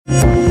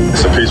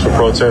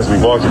protest. We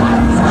walking,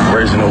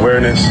 raising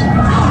awareness.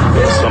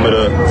 Some of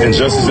the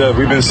injustices that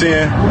we've been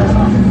seeing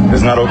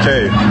is not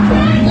okay.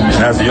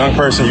 And as a young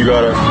person, you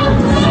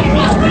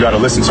gotta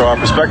listen to our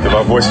perspective.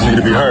 Our voices need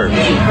to be heard.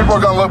 People are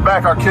gonna look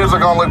back, our kids are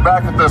gonna look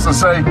back at this and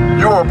say,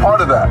 you were a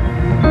part of that.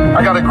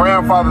 I got a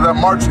grandfather that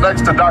marched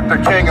next to Dr.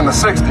 King in the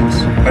 60s,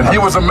 and he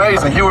was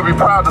amazing. He would be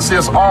proud to see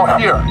us all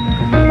here.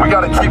 We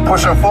got to keep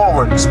pushing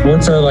forward.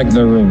 Sports are like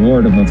the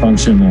reward of a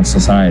functional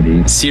society.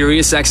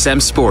 SiriusXM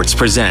Sports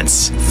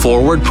presents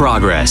Forward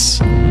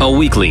Progress, a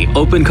weekly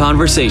open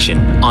conversation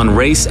on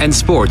race and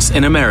sports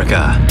in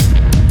America.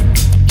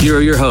 Here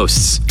are your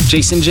hosts,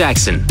 Jason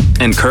Jackson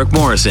and Kirk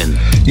Morrison.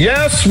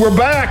 Yes, we're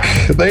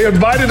back. They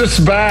invited us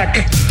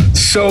back.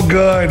 So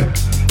good.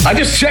 I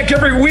just check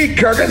every week,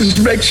 Kirk, just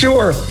to make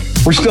sure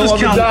we're still on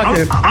the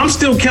docket. I'm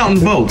still counting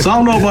votes. I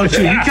don't know about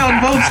you. You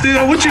counting votes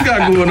still? What you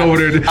got going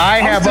over there? I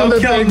have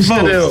other things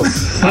to do.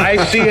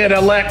 I see an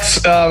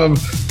elect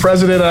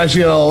president. I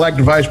see an elect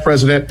vice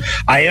president.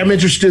 I am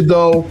interested,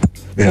 though,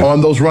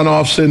 on those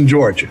runoffs in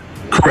Georgia.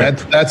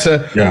 Correct.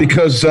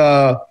 Because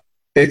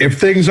if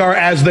things are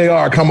as they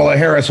are, Kamala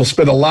Harris will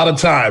spend a lot of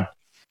time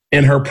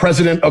in her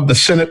president of the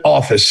Senate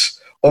office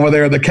over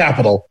there in the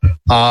Capitol,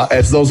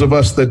 as those of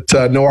us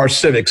that know our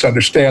civics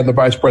understand the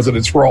vice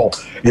president's role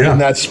in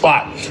that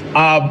spot.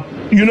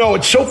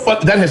 It's so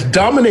fun. That has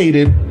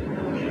dominated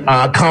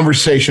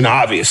conversation,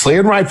 obviously,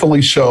 and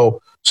rightfully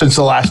so, since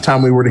the last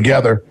time we were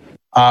together.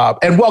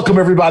 And welcome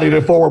everybody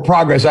to Forward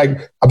Progress.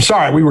 I'm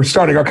sorry, we were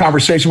starting our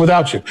conversation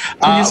without you.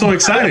 I get so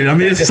excited. I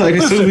mean, it's like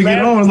as soon as we get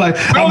on, it's like,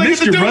 I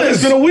missed you, brother.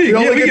 It's been a week.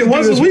 We get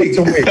once a week.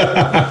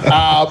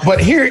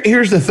 But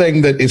here's the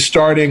thing that is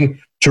starting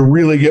to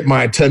really get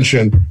my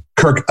attention,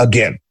 Kirk,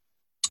 again,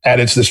 and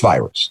it's this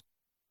virus.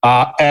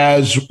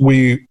 As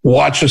we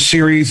watch a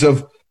series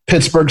of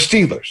Pittsburgh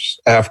Steelers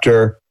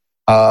after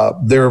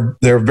their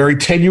very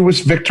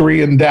tenuous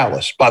victory in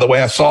Dallas. By the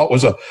way, I saw it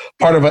was a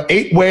part of an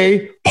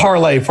 8-way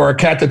parlay for a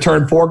cat that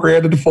turned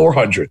 $4,000 into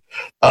 $400.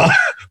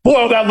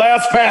 Boy, that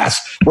last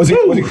pass was he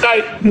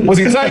tight? Was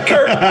he tight,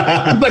 Kurt?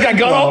 Like I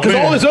got all because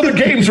all his other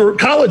games were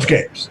college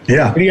games.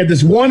 Yeah, and he had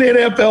this one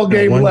NFL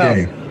game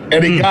left,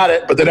 and he got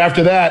it. But then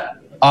after that,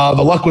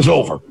 the luck was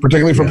over,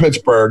 particularly for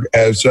Pittsburgh,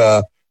 as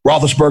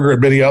Roethlisberger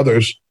and many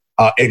others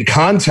in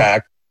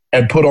contact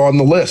and put on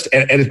the list.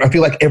 And I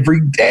feel like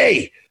every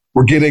day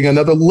we're getting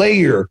another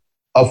layer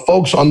of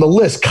folks on the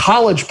list,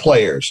 college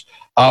players.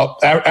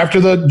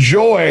 After the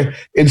joy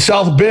in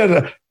South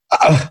Bend,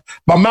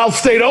 my mouth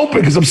stayed open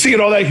because I'm seeing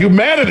all that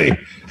humanity,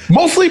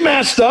 mostly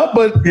masked up,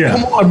 but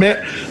come on,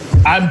 man.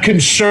 I'm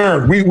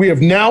concerned. We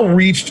have now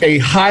reached a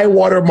high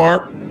water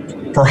mark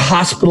for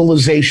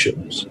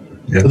hospitalizations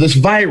for this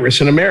virus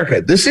in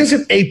America. This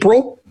isn't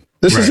April.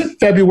 This isn't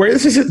February.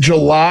 This isn't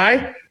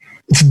July.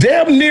 It's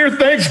damn near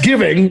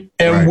Thanksgiving,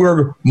 and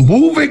we're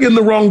moving in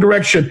the wrong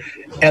direction,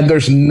 and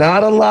there's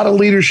not a lot of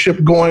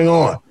leadership going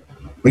on.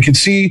 We can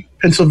see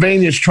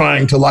Pennsylvania's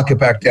trying to lock it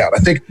back down. I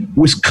think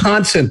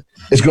Wisconsin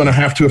is going to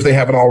have to if they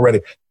haven't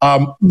already.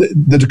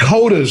 The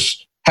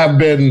Dakotas have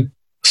been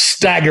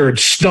staggered,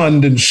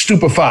 stunned, and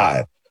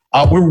stupefied.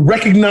 We're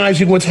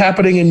recognizing what's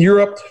happening in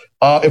Europe.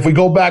 If we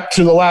go back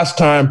to the last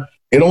time,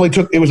 it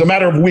was a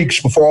matter of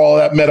weeks before all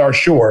that met our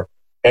shore,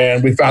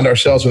 and we found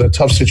ourselves in a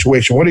tough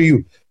situation. What are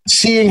you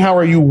seeing? How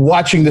are you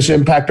watching this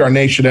impact our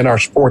nation and our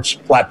sports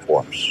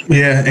platforms?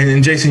 Yeah,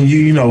 and Jason,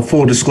 you know,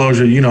 full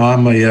disclosure,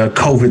 I'm a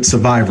COVID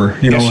survivor.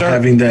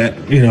 Having that,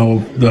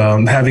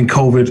 having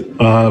COVID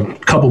a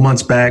couple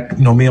months back.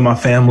 Me and my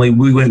family,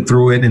 we went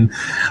through it, and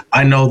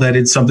I know that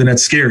it's something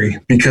that's scary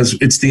because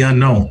it's the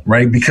unknown,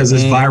 right? Because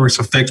this virus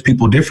affects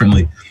people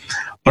differently.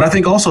 But I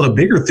think also the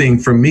bigger thing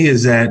for me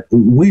is that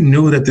we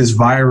knew that this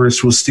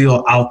virus was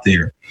still out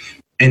there.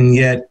 And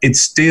yet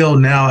it's still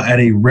now at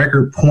a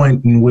record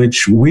point in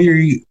which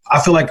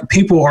I feel like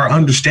people are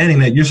understanding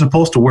that you're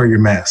supposed to wear your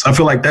mask. I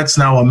feel like that's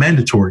now a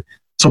mandatory.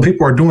 So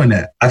people are doing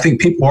that. I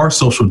think people are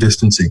social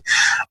distancing.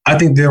 I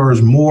think there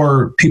is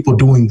more people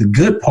doing the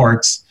good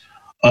parts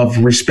of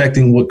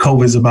respecting what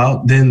COVID is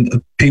about than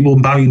people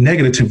maybe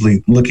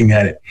negatively looking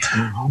at it.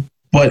 Mm-hmm.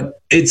 But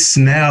it's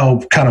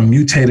now kind of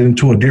mutated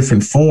into a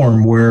different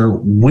form where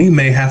we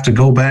may have to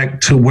go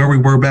back to where we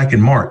were back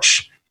in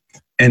March.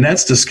 And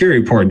that's the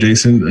scary part,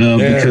 Jason,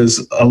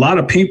 because a lot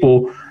of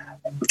people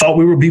thought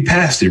we would be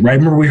past it, right?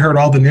 Remember, we heard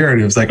all the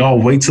narratives like, oh,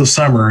 wait till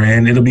summer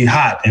and it'll be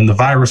hot and the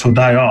virus will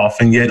die off.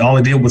 And yet all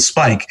it did was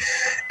spike.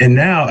 And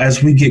now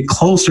as we get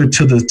closer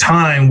to the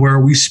time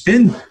where we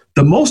spend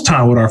the most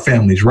time with our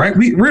families, right?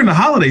 We're in the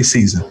holiday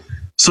season.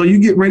 So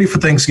you get ready for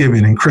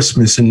Thanksgiving and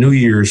Christmas and New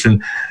Year's.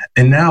 And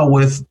now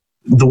with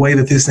the way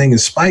that this thing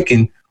is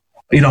spiking,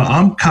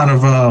 I'm kind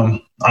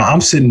of,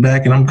 I'm sitting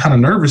back and I'm kind of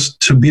nervous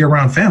to be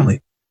around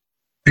family,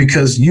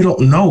 because you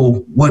don't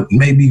know what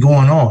may be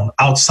going on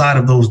outside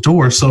of those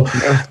doors. So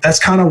that's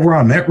kind of where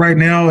I'm at right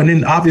now. And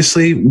then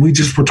obviously we're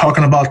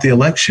talking about the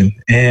election,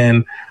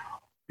 and,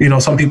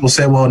 some people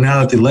say, well, now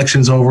that the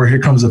election's over, here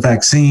comes a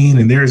vaccine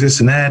and there's this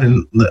and that.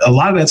 And a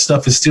lot of that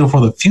stuff is still for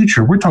the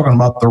future. We're talking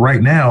about the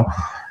right now.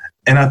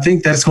 And I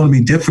think that's going to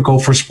be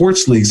difficult for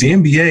sports leagues. The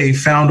NBA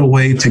found a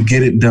way to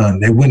get it done.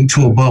 They went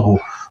into a bubble.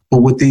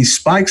 But with these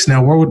spikes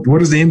now, what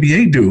does the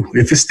NBA do?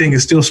 If this thing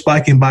is still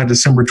spiking by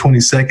December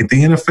 22nd,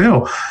 the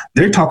NFL,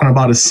 they're talking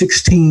about a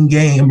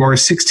 16-game or a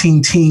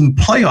 16-team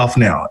playoff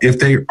now if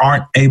they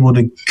aren't able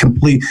to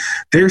complete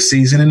their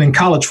season. And in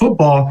college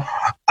football,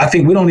 I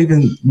think we don't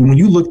even, when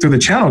you look through the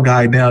channel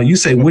guide now, you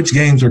say which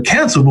games are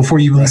canceled before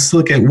you even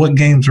look at what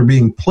games are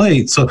being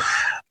played. So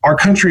our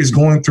country is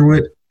going through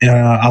it.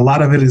 A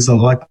lot of it is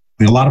like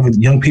a lot of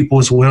young people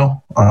as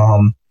well.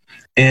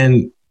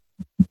 And,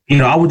 you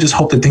know, I would just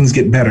hope that things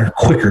get better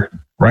quicker,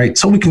 right?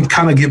 So we can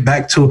kind of get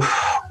back to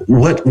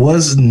what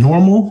was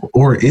normal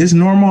or is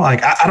normal.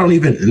 Like, I don't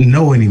even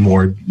know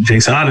anymore,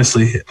 Jason,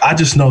 honestly. I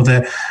just know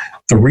that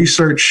the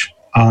research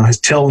is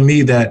telling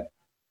me that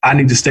I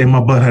need to stay my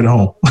butt at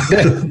home.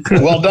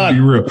 Well done.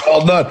 Be real.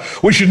 Well done.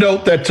 We should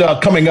note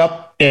that coming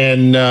up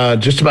in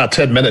just about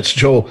 10 minutes,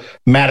 Joe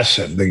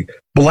Madison, the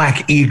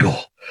Black Eagle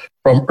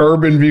from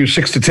Urban View,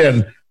 6 to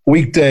 10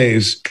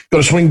 weekdays,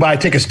 going to swing by,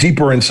 take us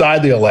deeper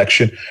inside the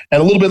election.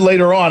 And a little bit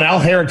later on, Al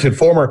Harrington,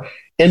 former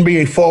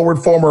NBA forward,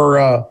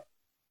 former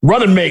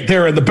running mate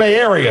there in the Bay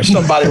Area,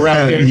 somebody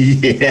around here.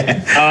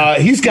 Yeah.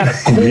 He's got a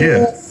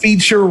cool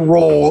feature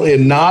role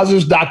in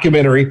Nas's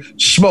documentary,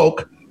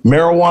 Smoke,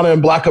 Marijuana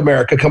in Black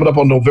America, coming up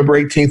on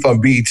November 18th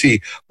on BET.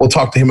 We'll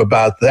talk to him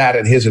about that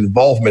and his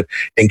involvement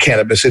in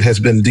cannabis. It has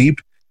been deep.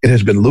 It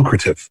has been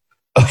lucrative.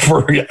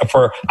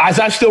 For as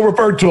I still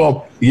refer to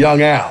him,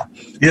 Young Al.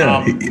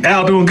 Yeah,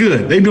 Al doing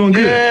good. They doing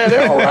good. Yeah,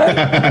 they're all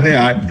right.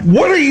 Yeah.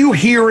 What are you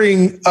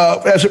hearing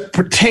as it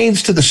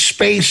pertains to the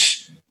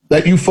space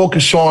that you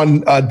focus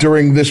on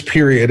during this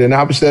period? And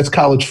obviously that's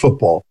college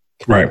football.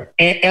 Right.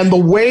 And the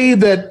way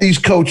that these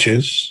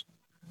coaches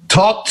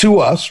talk to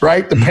us,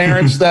 right? The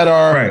parents that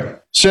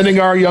are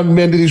sending our young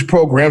men to these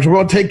programs. We're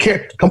going to take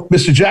care. Come,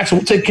 Mr. Jackson,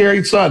 we'll take care of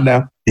your son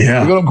now.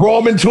 Yeah. We're going to grow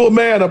him into a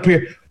man up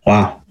here.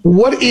 Wow.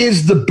 What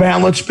is the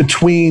balance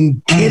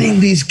between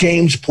getting these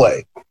games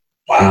played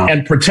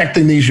and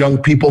protecting these young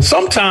people?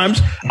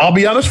 Sometimes, I'll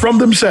be honest, from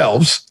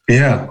themselves.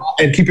 Yeah.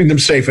 And keeping them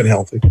safe and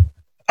healthy.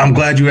 I'm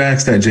glad you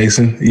asked that,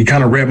 Jason. You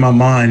kind of read my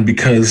mind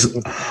because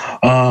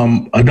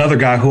another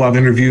guy who I've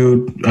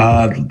interviewed in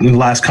the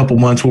last couple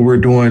months when we're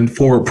doing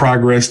Forward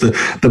Progress,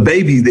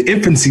 the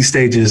infancy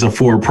stages of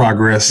Forward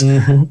Progress,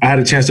 I had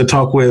a chance to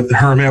talk with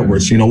Herm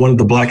Edwards, one of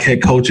the Black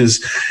head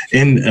coaches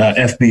in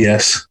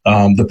FBS.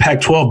 The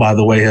Pac-12, by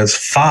the way, has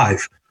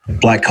 5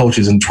 Black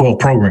coaches in 12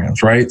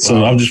 programs, right?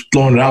 So I'm just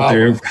throwing it out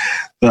there.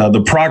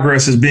 The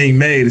progress is being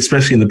made,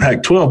 especially in the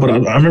Pac-12. But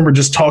I remember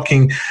just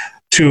talking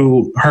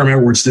to Herm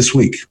Edwards this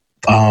week.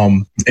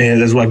 And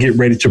as I get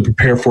ready to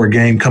prepare for a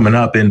game coming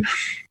up. And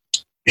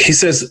he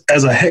says,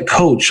 as a head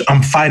coach,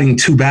 I'm fighting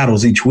 2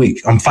 battles each week.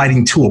 I'm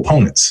fighting 2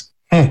 opponents.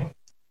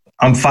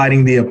 I'm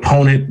fighting the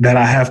opponent that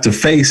I have to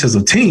face as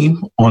a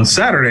team on a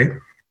Saturday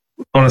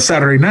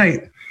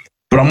night,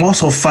 but I'm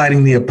also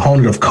fighting the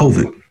opponent of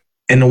COVID.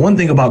 And the one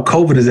thing about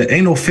COVID is that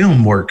ain't no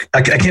film work.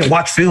 I can't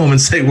watch film and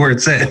say where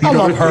it's at. I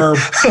love Herb.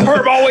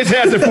 Herb always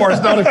has it for us.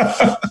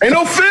 Ain't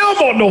no film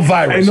on no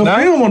virus. Ain't no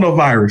film on no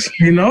virus,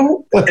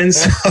 And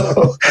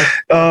so,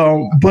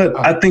 but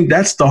I think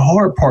that's the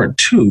hard part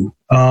too.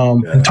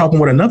 And talking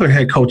with another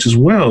head coach as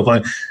well,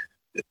 like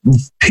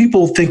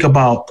people think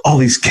about all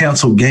these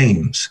canceled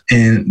games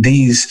and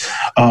these,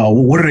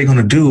 what are they going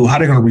to do? How are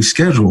they going to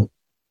reschedule?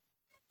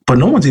 But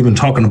no one's even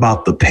talking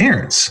about the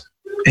parents.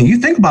 And you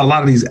think about a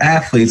lot of these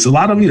athletes, a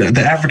lot of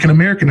the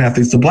African-American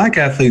athletes, the Black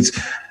athletes,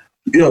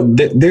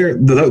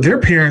 their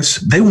parents,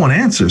 they want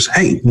answers.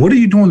 Hey, what are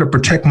you doing to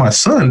protect my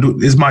son?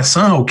 Is my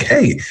son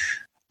okay?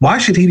 Why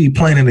should he be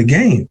playing in a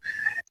game?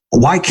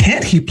 Why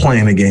can't he play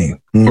in a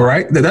game? All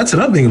right. That's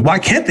another thing. Why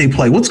can't they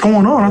play? What's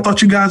going on? I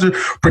thought you guys are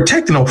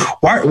protecting them.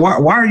 Why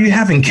are you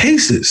having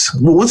cases?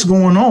 What's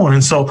going on?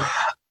 And so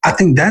I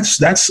think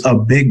that's a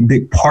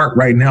big part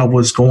right now.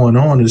 What's going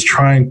on is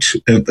trying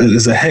to,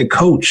 as a head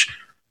coach,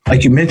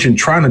 like you mentioned,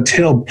 trying to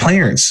tell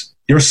parents,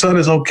 your son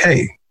is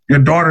okay. Your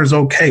daughter is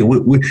okay.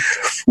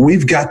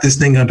 We've got this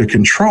thing under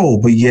control,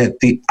 but yet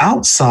the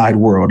outside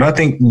world, I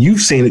think you've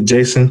seen it,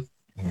 Jason,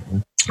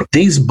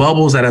 these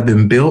bubbles that have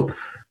been built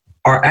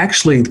are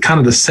actually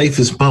kind of the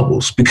safest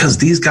bubbles because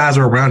these guys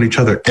are around each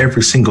other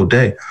every single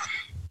day,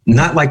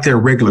 not like they're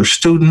regular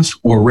students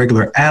or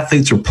regular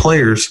athletes or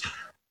players.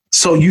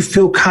 So you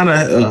feel kind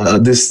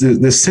of this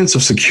sense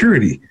of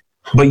security,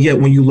 but yet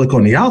when you look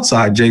on the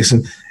outside,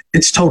 Jason,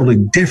 it's totally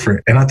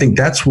different. And I think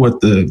that's what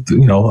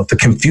the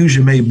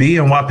confusion may be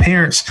and why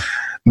parents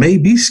may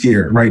be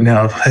scared right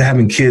now of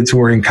having kids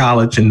who are in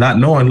college and not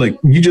knowing, like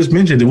you just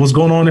mentioned, what's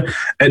going on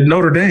at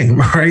Notre Dame,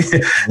 right?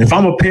 If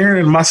I'm a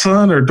parent and my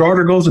son or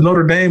daughter goes to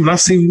Notre Dame and I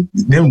see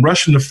them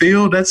rushing the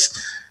field,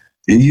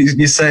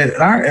 you say,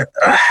 all right,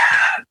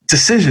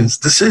 decisions,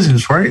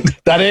 right?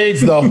 That age,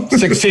 though,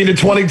 16 to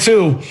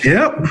 22.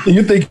 Yep.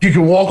 You think you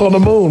can walk on the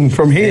moon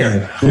from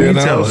here.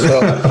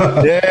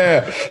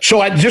 Yeah.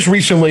 So I just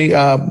recently,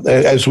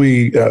 as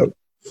we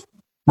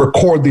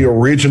record the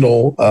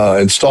original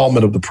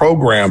installment of the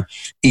program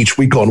each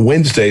week on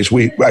Wednesdays,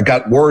 I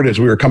got word as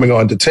we were coming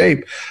on to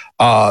tape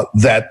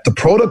that the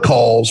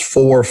protocols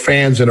for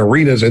fans in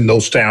arenas in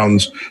those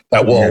towns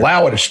that will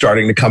allow it is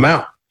starting to come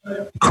out.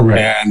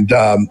 Correct. And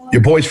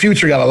your boy's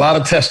Future got a lot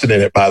of testing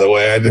in it, by the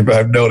way.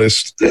 I've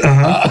noticed.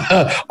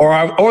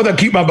 Or they'll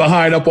keep my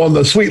behind up on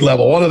the suite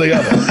level, one or the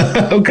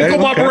other. Pick up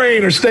my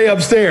brain or stay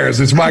upstairs.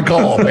 It's my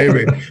call,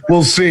 maybe.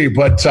 We'll see.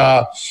 But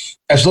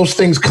as those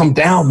things come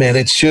down, man,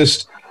 it's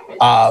just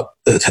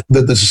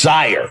the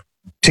desire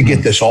to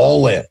get this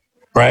all in.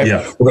 Right?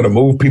 Yeah. We're going to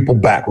move people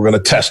back. We're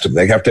going to test them.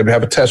 They have to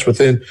have a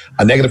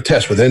negative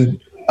test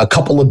within a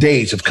couple of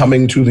days of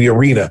coming to the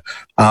arena.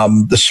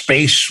 The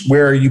space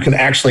where you can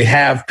actually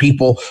have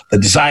people, the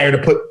desire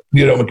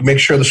to make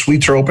sure the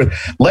suites are open.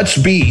 Let's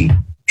be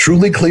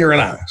truly clear and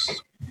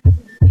honest.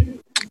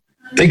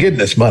 They get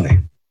this money.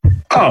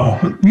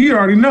 Oh, you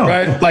already know.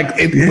 Right?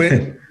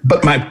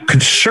 But my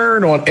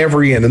concern on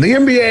every end, and the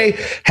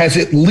NBA has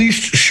at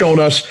least shown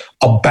us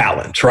a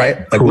balance,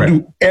 right? Like we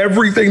do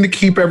everything to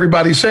keep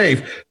everybody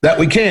safe that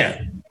we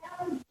can.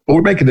 But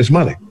we're making this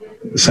money.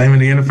 Same in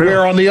the NFL.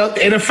 We're on the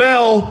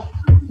NFL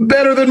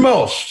better than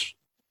most.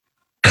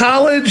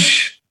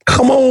 College,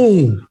 come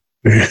on.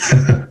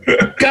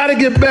 Got to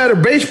get better.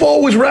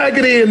 Baseball was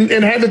raggedy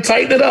and had to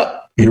tighten it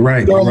up. You're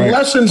right. There are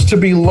lessons to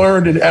be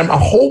learned, and I'm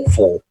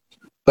hopeful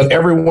that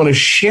everyone is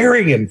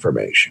sharing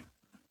information,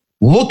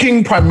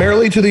 looking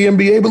primarily to the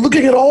NBA, but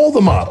looking at all the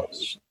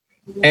models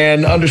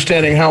and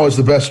understanding how is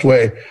the best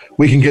way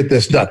we can get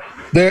this done.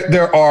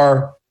 There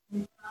are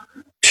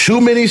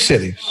too many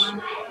cities,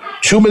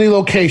 too many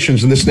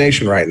locations in this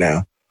nation right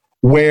now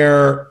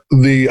where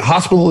the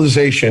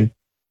hospitalization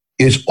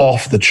is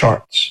off the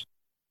charts.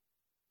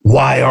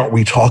 Why aren't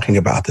we talking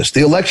about this?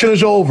 The election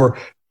is over.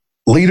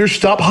 Leaders,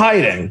 stop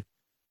hiding.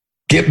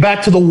 Get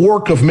back to the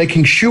work of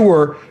making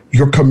sure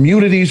your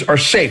communities are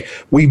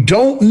safe. We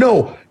don't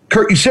know.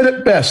 Kurt, you said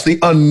it best. The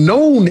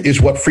unknown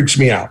is what freaks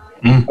me out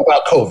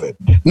about COVID.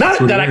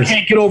 Not that I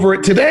can't get over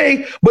it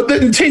today, but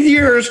that in 10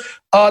 years,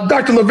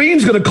 Dr.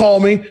 Levine's going to call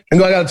me and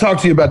go, I got to talk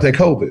to you about that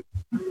COVID.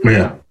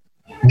 Yeah.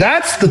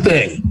 That's the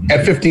thing.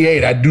 At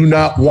 58, I do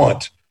not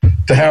want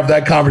to have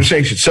that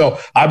conversation. So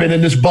I've been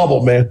in this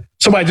bubble, man.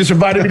 Somebody just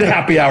invited me to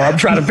happy hour. I'm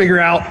trying to figure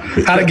out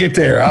how to get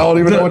there. I don't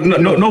even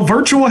know. No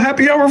virtual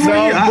happy hour for you?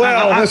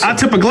 I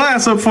tip a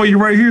glass up for you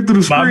right here through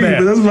the screen,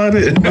 but that's about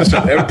it.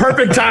 Listen,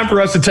 perfect time for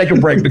us to take a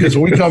break because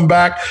when we come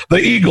back, the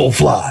eagle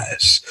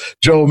flies.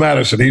 Joe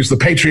Madison, he's the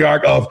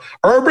patriarch of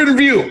Urban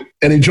View,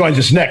 and he joins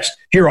us next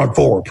here on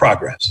Forward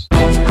Progress.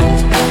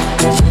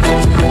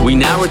 We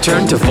now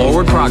return to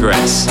Forward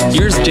Progress.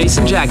 Here's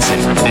Jason Jackson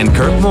and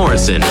Kirk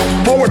Morrison.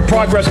 Forward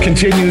Progress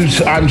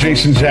continues. I'm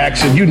Jason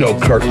Jackson. You know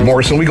Kirk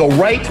Morrison. We go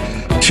right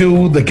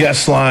to the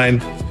guest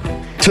line,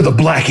 to the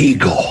Black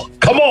Eagle.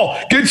 Come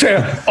on, get your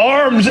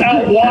arms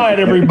out wide,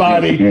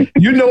 everybody.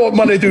 You know what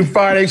Monday through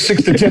Friday,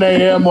 6 to 10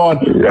 a.m.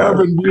 on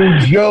Urban View.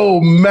 Joe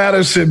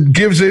Madison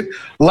gives it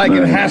like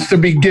it has to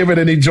be given,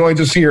 and he joins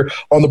us here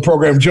on the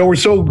program. Joe, we're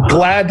so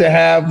glad to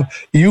have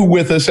you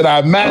with us, and I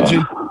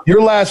imagine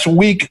your last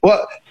week,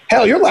 well,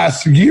 hell, your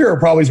last year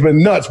probably has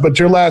been nuts, but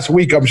your last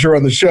week, I'm sure,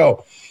 on the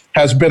show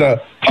has been a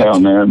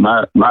hell, man.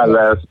 My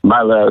last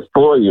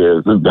 4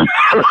 years have been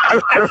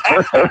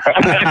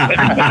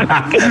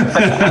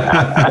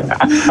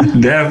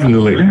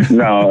definitely.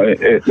 No,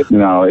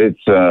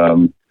 it's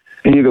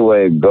either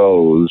way it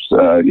goes.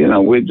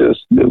 We're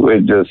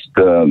just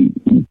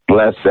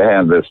blessed to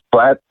have this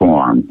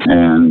platform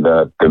and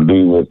to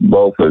be with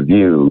both of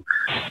you.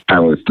 I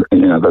was,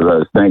 because I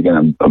was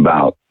thinking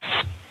about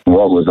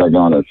what was I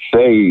going to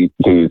say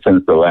to you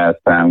since the last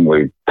time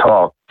we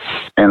talked.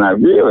 And I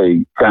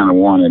really kind of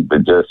wanted to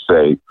just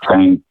say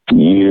thank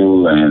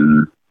you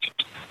and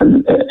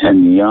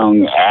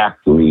young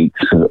athletes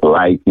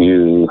like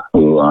you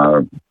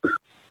who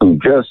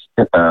just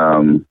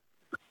are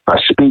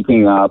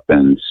speaking up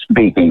and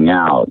speaking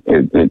out.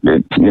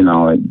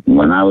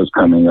 When I was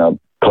coming up,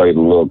 played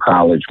a little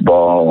college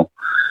ball.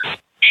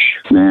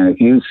 Man, if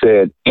you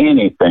said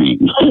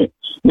anything,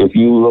 if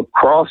you look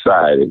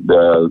cross-eyed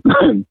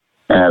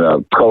at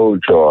a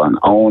coach or an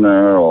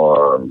owner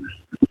or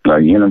a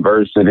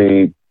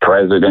university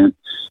president,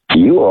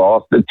 you are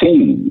off the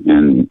team,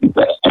 and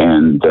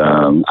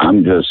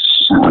I'm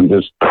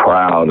just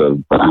proud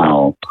of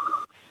how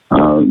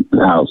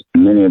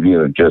many of you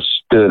have just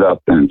stood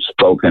up and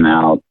spoken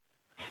out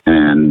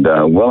and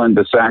willing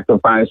to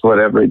sacrifice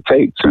whatever it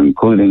takes,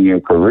 including your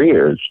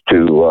careers,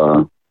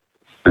 to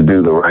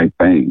do the right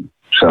thing.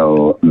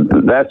 So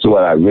that's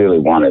what I really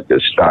wanted to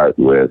start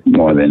with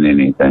more than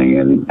anything,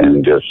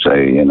 and just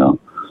say,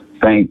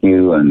 thank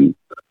you, and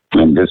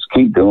just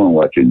keep doing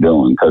what you're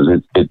doing, because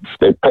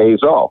it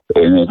pays off,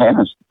 and it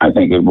has. I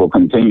think it will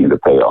continue to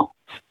pay off.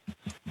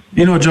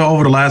 Joe,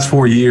 over the last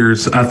 4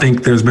 years, I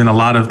think there's been a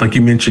lot of, like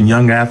you mentioned,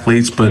 young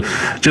athletes, but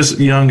just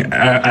young,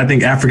 I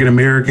think African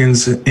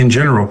Americans in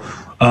general,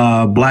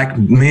 Black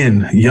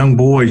men, young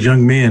boys,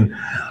 young men,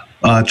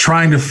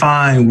 trying to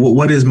find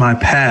what is my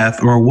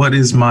path or what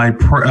is my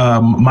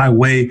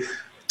way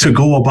to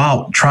go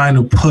about trying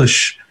to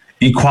push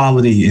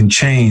equality and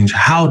change?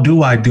 How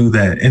do I do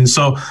that? And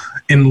so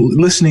in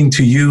listening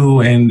to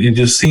you and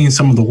just seeing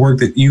some of the work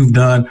that you've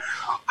done,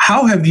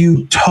 how have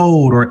you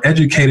told or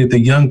educated the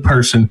young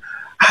person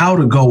how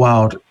to go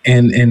out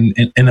and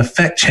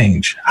affect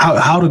change,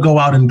 how to go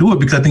out and do it?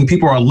 Because I think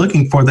people are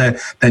looking for that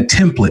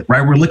template,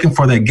 right? We're looking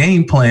for that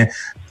game plan,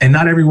 and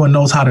not everyone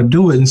knows how to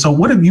do it. And so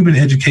what have you been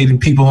educating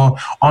people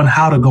on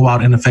how to go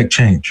out and affect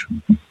change?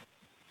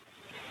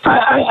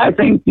 I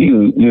think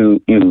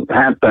you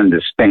have to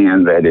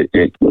understand that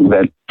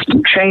that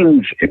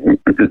change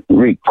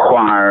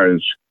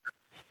requires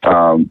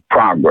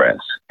progress,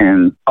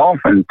 and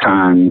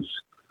oftentimes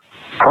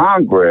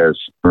progress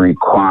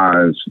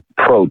requires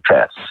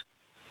protests.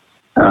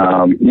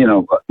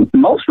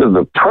 Most of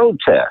the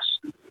protests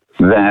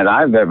that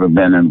I've ever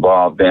been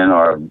involved in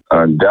or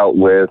dealt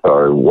with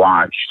or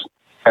watched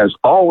has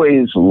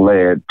always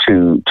led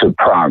to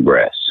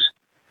progress.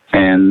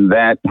 And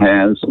that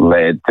has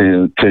led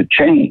to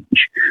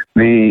change.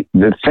 The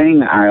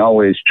thing I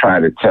always try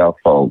to tell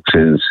folks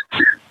is,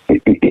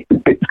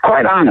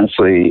 quite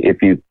honestly,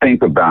 if you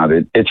think about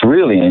it, it's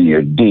really in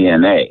your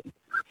DNA.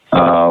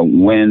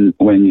 When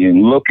you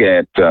look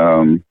at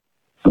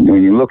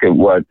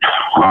what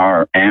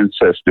our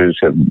ancestors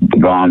have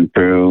gone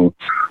through,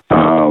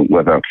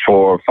 what our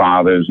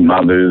forefathers,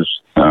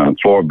 mothers,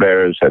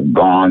 forebears have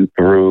gone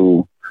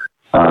through,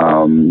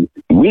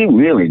 we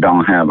really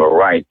don't have a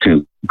right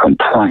to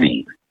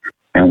complain.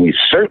 And we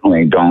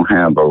certainly don't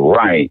have a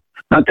right,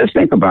 now just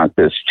think about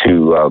this,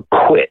 to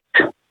quit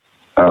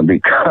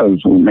because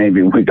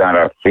maybe we got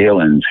our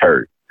feelings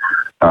hurt.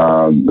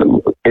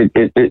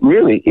 It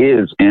really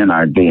is in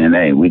our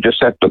DNA. We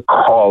just have to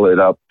call it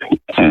up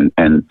and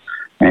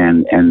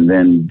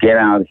then get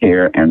out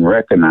here and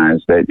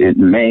recognize that it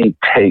may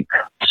take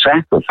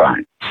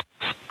sacrifice.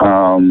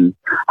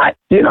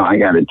 I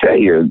got to tell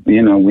you,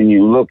 when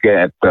you look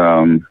at,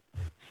 the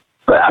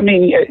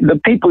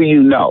people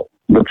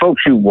the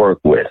folks you work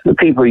with, the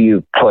people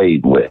you've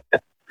played with,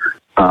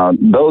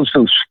 those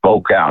who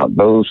spoke out,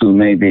 those who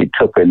maybe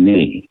took a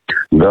knee,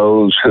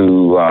 those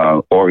who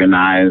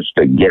organized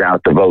the Get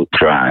Out the Vote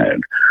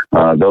drive,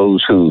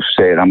 those who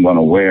said, I'm going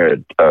to wear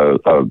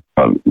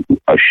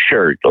a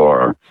shirt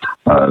or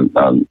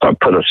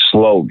put a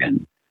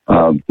slogan.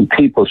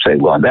 People say,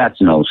 well, that's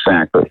no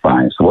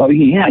sacrifice. Well,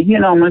 yeah,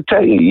 I'm going to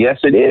tell you, yes,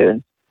 it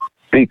is.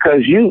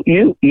 Because you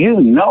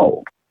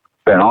know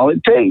that all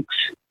it takes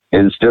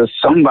is just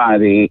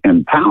somebody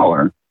in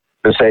power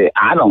to say,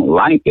 I don't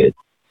like it.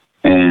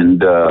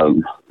 And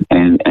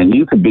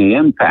you could be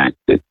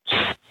impacted.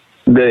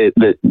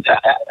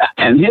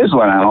 And here's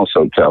what I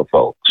also tell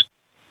folks,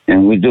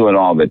 and we do it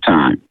all the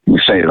time.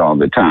 We say it all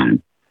the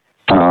time.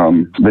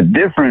 The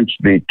difference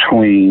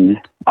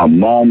between a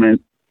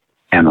moment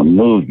and a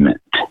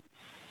movement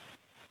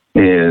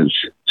is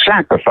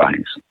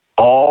sacrifice.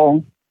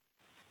 All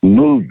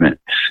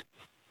movements,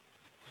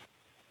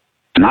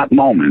 not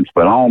moments,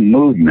 but all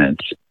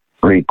movements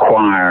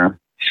require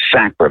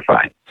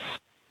sacrifice.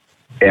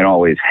 It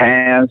always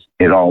has,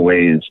 it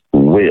always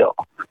will.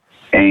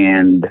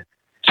 And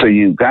so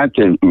you've got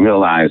to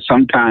realize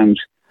sometimes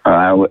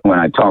when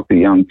I talk to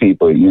young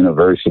people at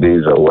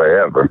universities or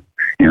wherever,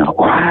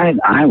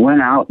 I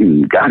went out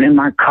and got in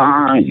my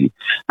car and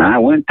I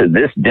went to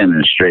this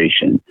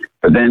demonstration.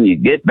 But then you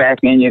get back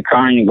in your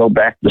car and you go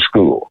back to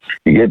school.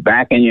 You get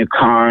back in your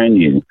car and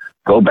you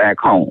go back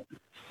home.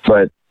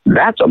 But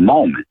that's a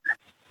moment.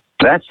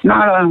 That's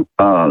not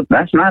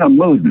a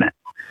movement.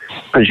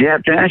 Because you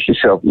have to ask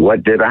yourself,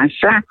 what did I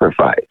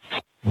sacrifice?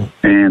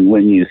 And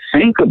when you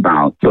think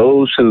about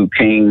those who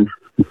came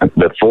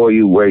before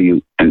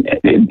you, and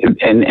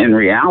in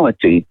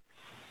reality,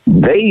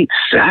 they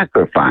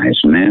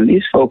sacrificed, man.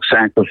 These folks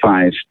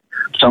sacrificed,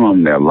 some of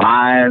them, their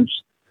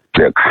lives,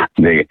 their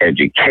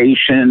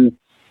education,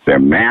 their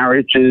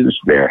marriages,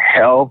 their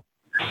health.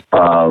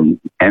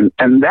 And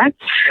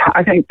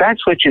I think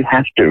that's what you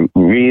have to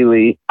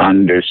really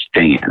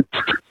understand.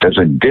 There's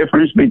a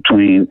difference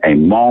between a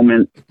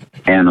moment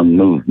and a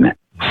movement.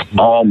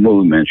 All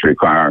movements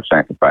require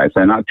sacrifice.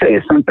 And I'll tell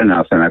you something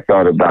else, and I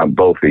thought about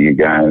both of you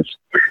guys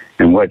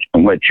and what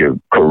your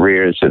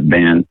careers have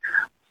been.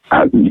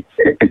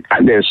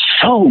 There's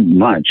so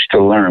much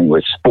to learn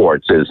with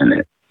sports, isn't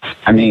it?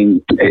 I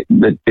mean,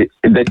 the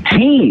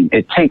team,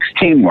 it takes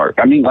teamwork.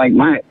 I mean, like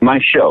my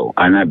show,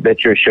 and I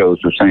bet your show's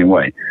the same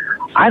way.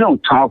 I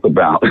don't talk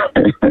about,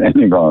 and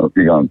you're going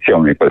to kill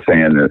me for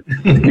saying this.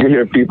 You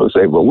hear people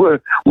say, well,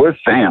 we're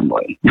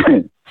family.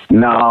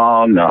 No,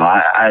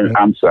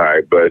 I'm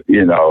sorry, but,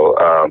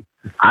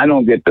 I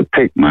don't get to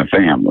pick my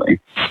family.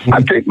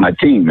 I pick my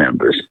team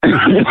members.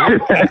 What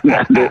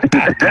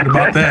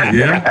about that?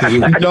 Yeah.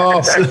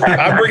 No,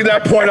 I bring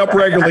that point up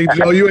regularly,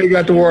 Joe. You ain't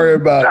got to worry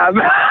about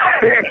it.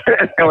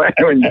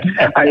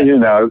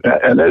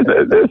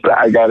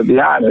 I got to be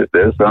honest.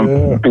 There's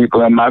some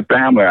people in my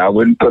family I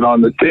wouldn't put on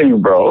the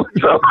team, bro.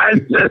 So I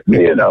just,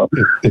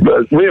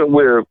 but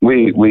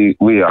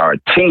we are a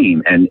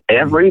team, and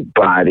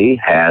everybody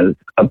has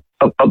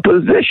a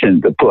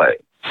position to play.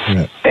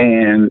 Yeah.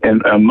 And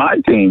my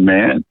team,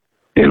 man,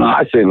 you know,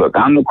 I say, look,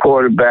 I'm the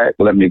quarterback.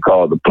 Let me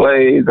call the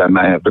plays. I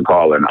might have to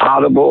call an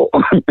audible.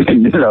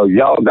 You know,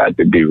 y'all got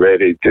to be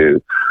ready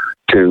to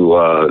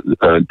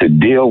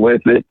deal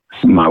with it.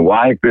 My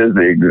wife is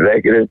the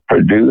executive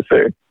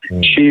producer.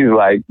 She's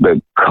like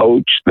the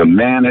coach, the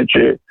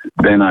manager.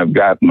 Then I've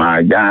got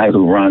my guy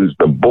who runs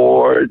the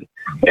board,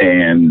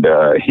 and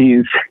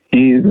he's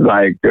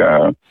like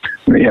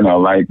you know,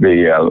 like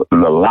the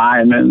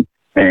lineman.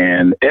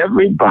 And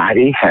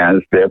everybody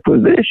has their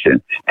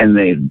position, and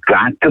they've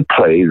got to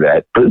play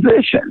that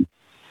position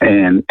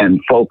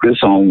and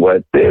focus on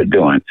what they're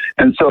doing.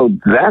 And so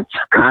that's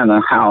kind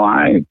of how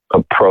I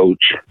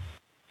approach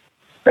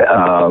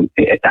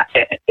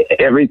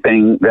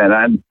everything that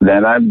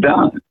I've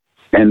done.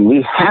 And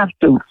we have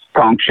to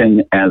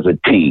function as a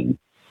team.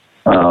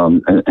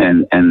 And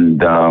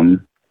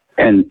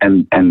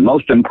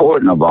most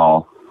important of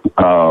all,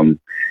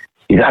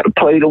 you got to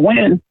play to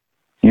win.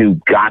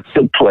 You've got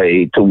to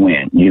play to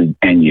win. You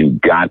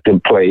got to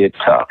play it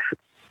tough,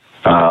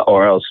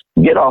 or else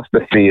get off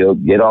the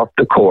field, get off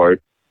the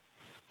court,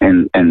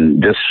 and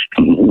just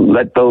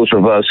let those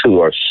of us who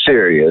are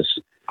serious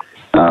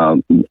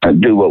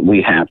do what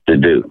we have to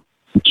do.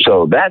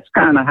 So that's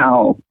kind of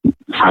how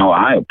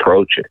I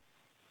approach it.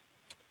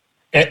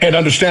 And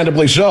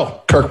understandably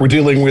so. Kirk, we're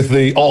dealing with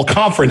the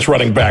all-conference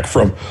running back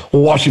from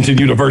Washington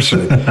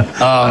University.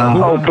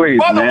 Oh, please,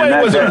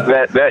 man.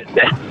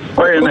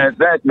 Wait a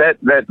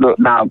minute. Look,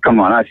 now, come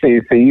on. I see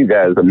you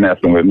guys are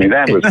messing with me.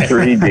 That was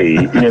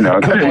 3D, you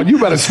know. Come on, you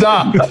better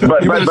stop.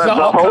 But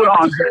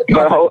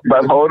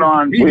hold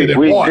on. We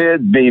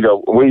did beat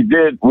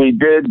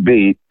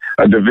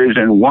a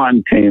Division I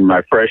team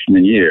my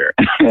freshman year.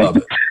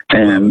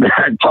 And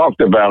I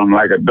talked about them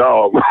like a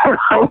dog.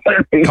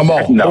 Come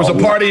on. There was a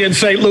party in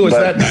St. Louis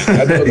that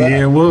night.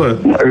 Yeah, it was.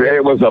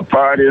 It was a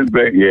party in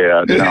St.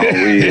 Yeah. No,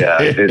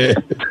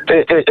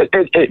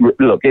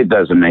 look, it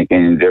doesn't make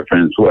any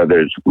difference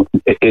whether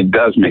it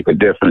does make a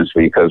difference,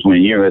 because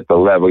when you're at the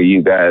level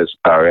you guys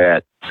are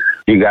at,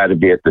 you got to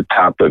be at the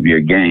top of your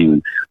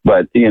game.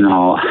 But, you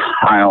know,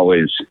 I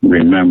always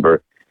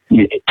remember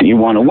you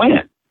want to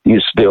win. You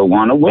still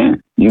want to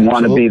win. You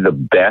want to be the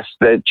best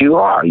that you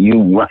are. You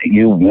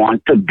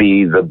want to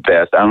be the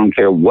best. I don't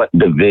care what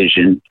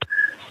division,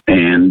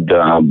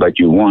 but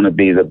you want to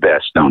be the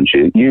best, don't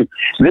you?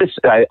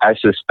 I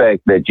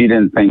suspect that you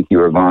didn't think you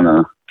were going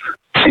to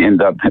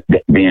end up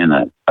being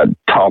a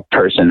talk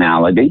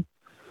personality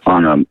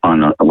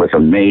with a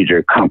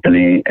major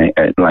company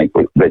like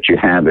that you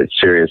have at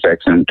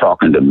SiriusXM,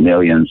 talking to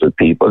millions of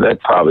people. That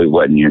probably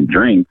wasn't your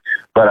dream.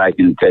 But I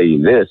can tell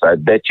you this: I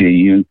bet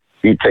you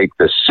take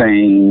the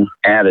same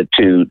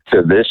attitude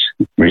to this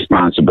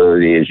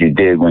responsibility as you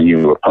did when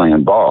you were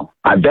playing ball.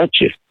 I bet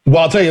you.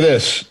 Well, I'll tell you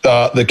this.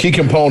 The key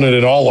component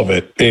in all of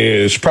it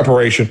is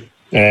preparation.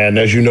 And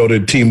as you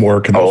noted,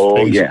 teamwork and those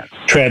things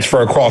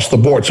transfer across the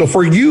board. So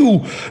for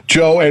you,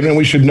 Joe, and then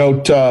we should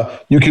note,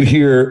 you can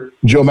hear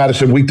Joe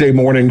Madison weekday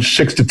mornings,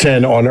 6 to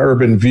 10 on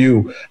Urban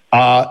View.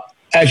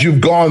 As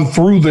you've gone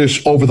through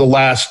this over the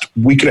last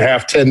week and a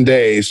half, 10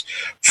 days,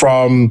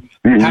 from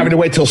having to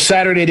wait till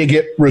Saturday to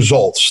get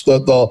results,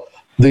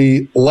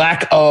 the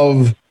lack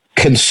of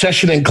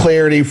concession and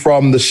clarity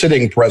from the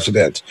sitting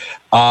president,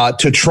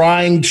 to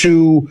trying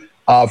to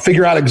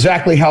figure out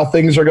exactly how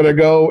things are going to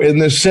go in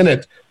this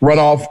Senate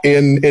runoff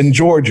in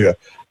Georgia,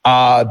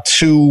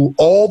 to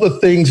all the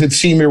things that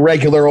seem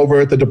irregular over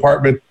at the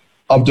Department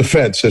of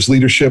Defense as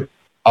leadership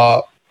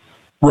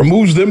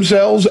removes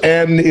themselves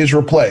and is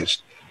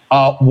replaced.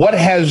 What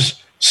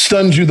has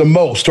stunned you the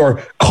most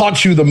or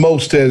caught you the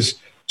most as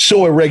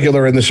so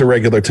irregular in this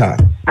irregular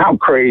time? How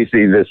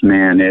crazy this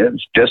man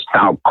is, just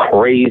how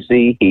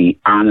crazy he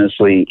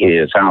honestly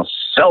is, how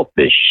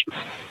selfish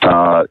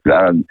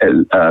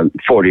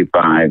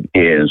 45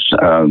 is.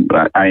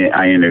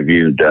 I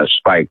interviewed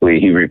Spike Lee.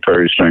 He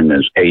refers to him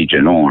as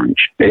Agent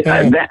Orange.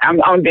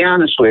 I'll be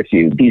honest with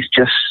you. He's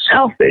just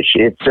selfish.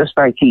 It's just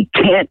like he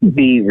can't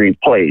be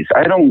replaced.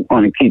 I don't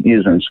want to keep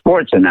using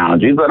sports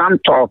analogy, but I'm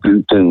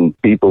talking to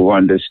people who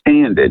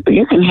understand it. But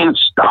you can have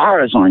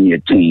stars on your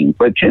team,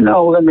 but you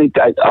know,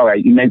 all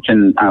right, you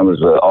mentioned I was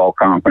an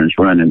all-conference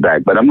running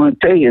back, but I'm going to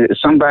tell you, if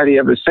somebody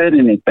ever said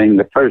anything,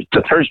 the first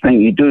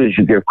thing you do is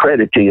you give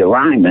credit to your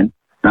lineman.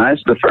 Now,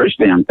 that's the first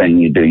damn thing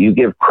you do. You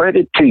give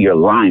credit to your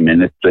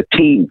lineman. It's the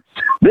team.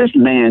 This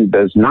man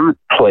does not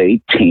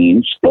play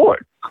team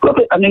sport. Look,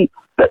 I mean,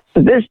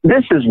 this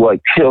is what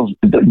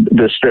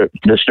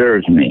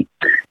disturbs me,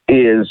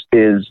 is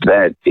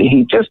that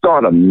he just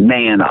ought to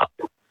man up.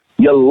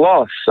 You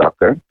lost,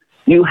 sucker.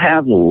 You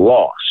have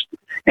lost.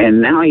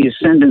 And now you're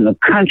sending the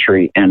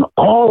country and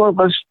all of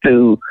us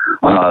to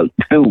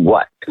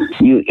what?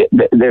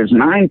 There's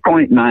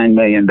 $9.9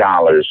 million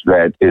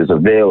that is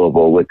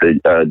available with the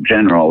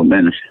General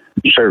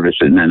Service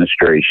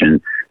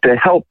Administration to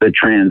help the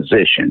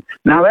transition.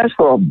 Now that's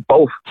for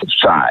both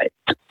sides,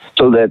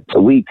 so that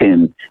we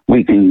can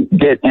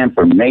get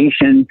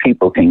information,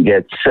 people can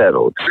get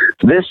settled.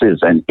 This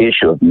is an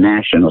issue of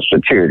national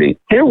security.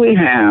 Here we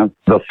have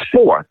the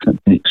fourth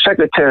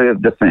Secretary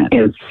of Defense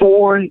in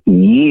 4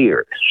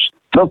 years.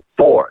 The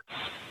fourth.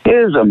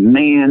 Here's a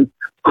man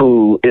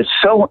who is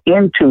so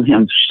into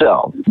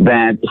himself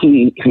that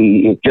he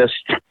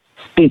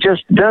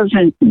just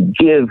doesn't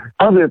give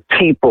other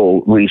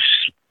people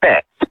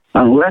respect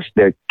unless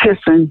they're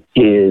kissing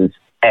his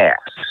ass.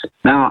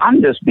 Now,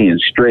 I'm just being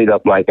straight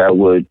up like I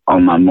would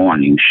on my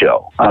morning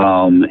show.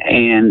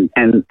 And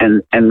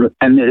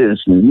it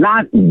is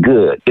not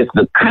good. If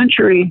the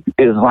country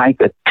is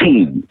like a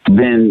team,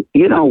 then,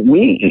 you know,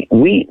 we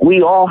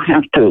all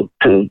have to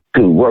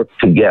work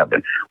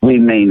together. We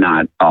may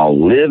not all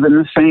live in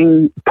the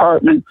same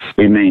apartment.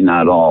 We may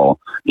not all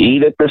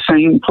eat at the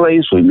same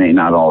place. We may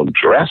not all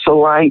dress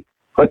alike.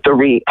 But the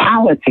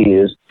reality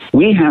is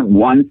we have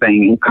one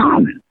thing in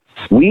common.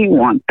 We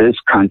want this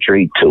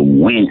country to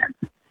win,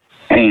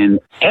 and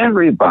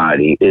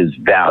everybody is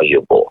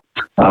valuable.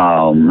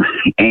 And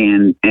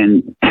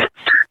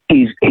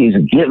he's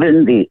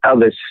given the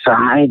other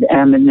side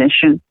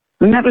ammunition.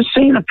 Never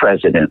seen a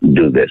president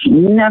do this.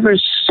 Never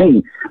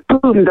seen.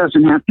 Putin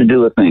doesn't have to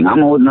do a thing.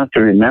 I'm old enough to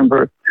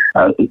remember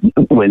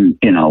when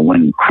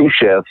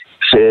Khrushchev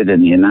said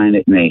in the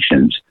United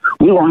Nations,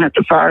 "We won't have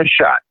to fire a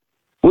shot.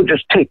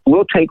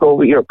 We'll take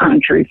over your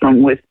country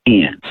from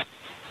within."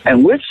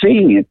 And we're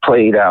seeing it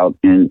played out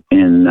in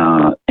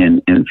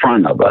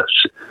front of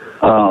us.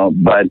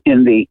 But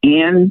in the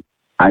end,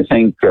 I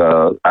think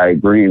I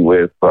agree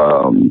with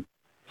former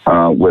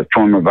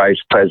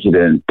Vice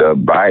President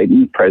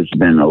Biden,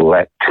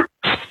 President-elect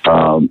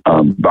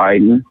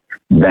Biden,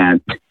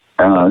 that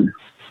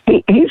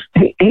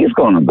he's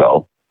going to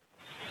go.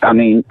 I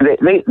mean,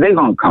 they're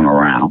going to come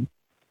around.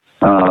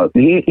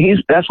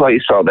 That's why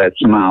you saw that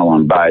smile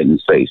on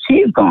Biden's face.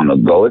 He's going to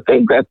go. If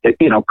they've got to,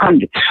 come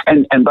to,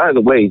 and by the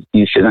way,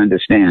 you should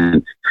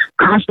understand,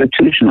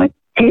 constitutionally,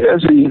 he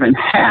doesn't even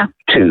have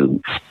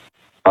to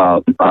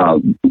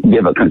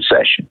give a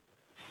concession.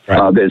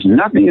 Right. There's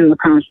nothing in the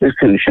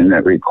Constitution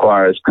that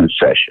requires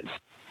concession.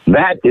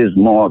 That is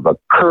more of a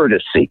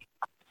courtesy.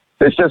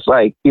 It's just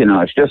like,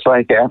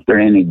 after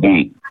any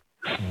game.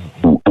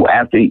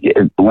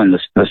 When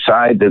the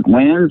side that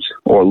wins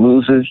or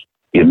loses,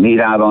 you meet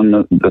out on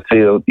the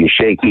field, you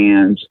shake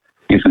hands,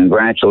 you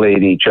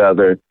congratulate each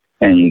other,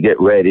 and you get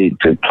ready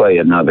to play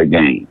another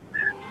game.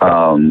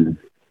 But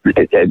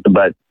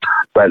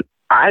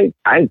I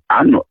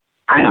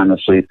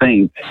honestly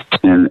think,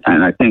 and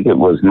I think it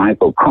was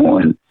Michael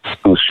Cohen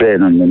who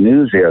said on the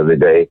news the other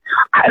day,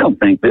 I don't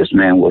think this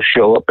man will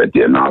show up at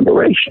the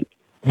inauguration.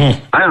 I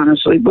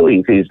honestly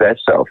believe he's that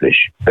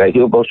selfish, that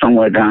he'll go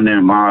somewhere down there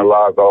in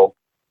Mar-a-Lago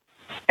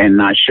and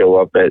not show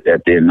up at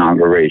the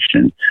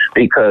inauguration,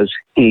 because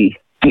he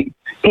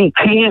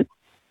can't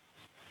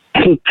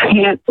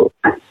understand.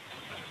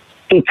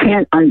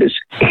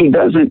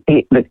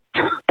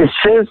 It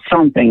says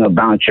something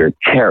about your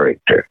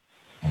character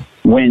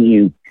when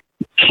you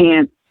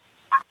can't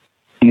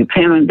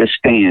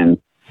understand.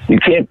 You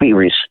can't be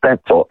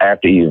respectful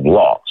after you've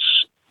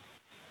lost.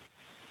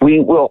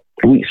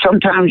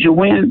 Sometimes you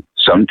win,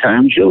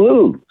 sometimes you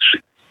lose.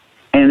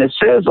 And it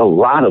says a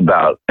lot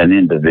about an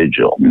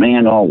individual,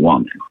 man or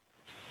woman,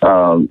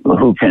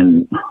 who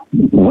can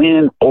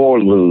win or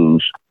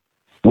lose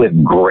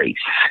with grace.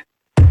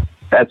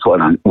 That's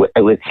what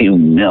with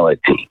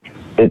humility.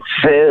 It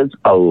says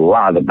a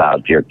lot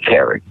about your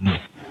character,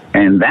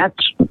 and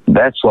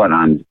that's what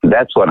I'm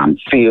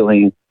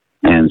feeling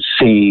and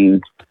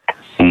seeing.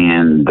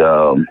 And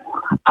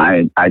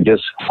I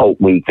just hope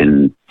we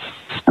can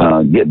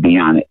get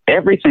beyond it.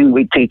 Everything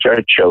we teach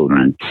our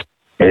children,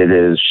 it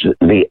is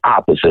the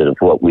opposite of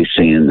what we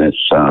see in this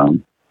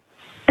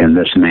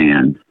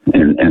man,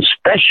 and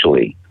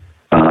especially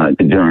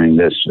during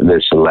this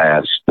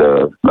last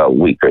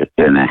week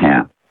and a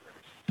half.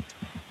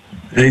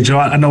 Hey, Joe,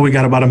 I know we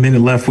got about a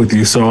minute left with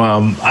you.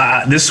 So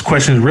this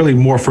question is really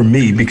more for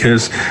me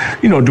because,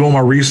 doing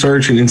my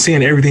research and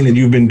seeing everything that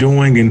you've been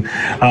doing and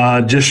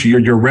just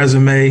your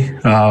resume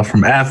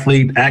from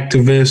athlete,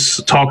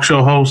 activist, talk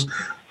show host.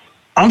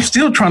 I'm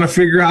still trying to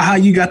figure out how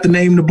you got the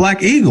name the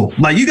Black Eagle.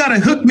 Like, you got to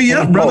hook me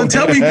up, brother.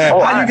 Tell me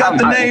how you got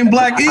the name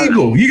Black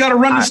Eagle. You got to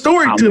run the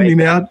story to me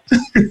now.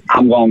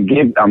 I'm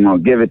gonna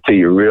give it to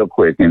you real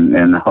quick,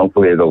 and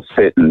hopefully it'll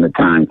fit in the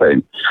time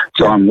frame.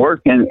 So I'm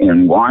working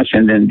in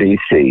Washington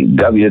D.C.,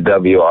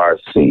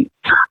 WWRC,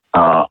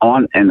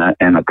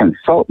 and a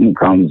consultant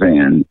comes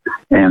in,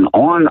 and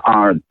on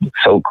our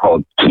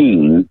so-called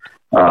team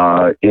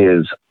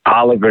is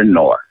Oliver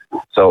North.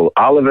 So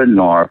Oliver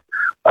North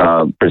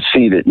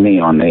preceded me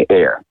on the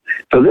air.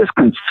 So this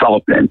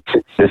consultant,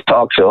 this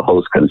talk show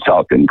host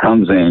consultant,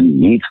 comes in,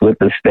 meets with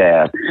the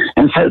staff,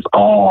 and says,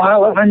 "Oh,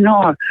 Oliver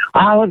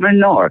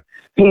North.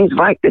 He's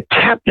like the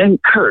Captain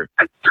Kirk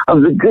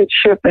of the good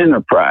ship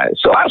Enterprise."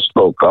 So I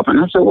spoke up and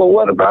I said, "Well,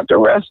 what about the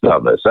rest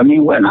of us? I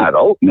mean, we're not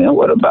oatmeal.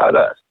 What about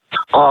us?"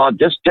 Oh,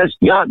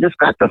 y'all just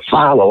got to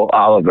follow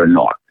Oliver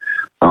North.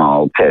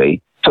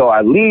 Okay. So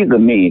I leave the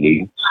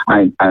meeting,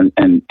 and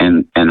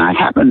I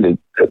happen to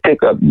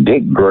pick up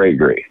Dick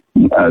Gregory.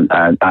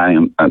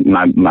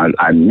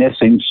 I miss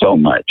him so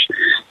much,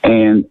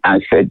 and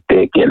I said,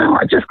 Dick,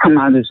 I just come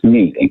out of this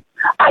meeting.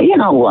 You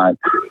know what?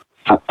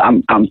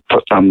 I'm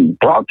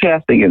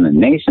broadcasting in the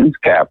nation's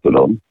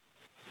capital.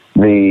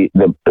 The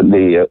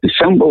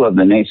symbol of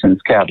the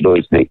nation's capital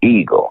is the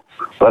eagle,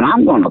 but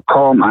I'm going to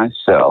call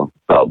myself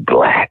the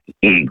Black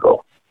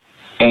Eagle.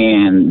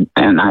 And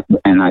I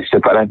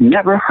said, but I've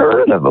never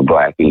heard of a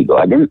Black Eagle.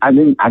 I don't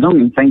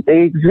even think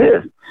they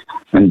exist.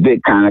 And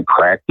Dick kind of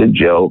cracked a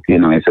joke, He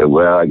said,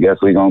 well, I guess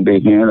we're going to be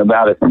hearing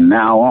about it from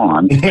now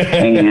on.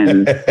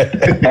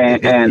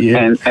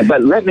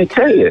 But let me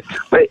tell you,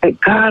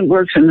 God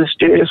works in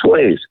mysterious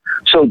ways.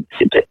 So,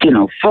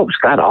 folks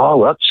got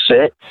all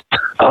upset.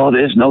 Oh,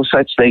 there's no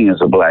such thing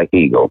as a Black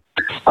Eagle.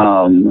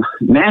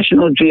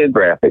 National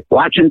Geographic,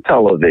 watching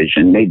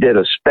television, they did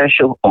a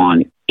special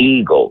on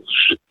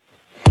eagles.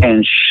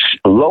 And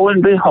lo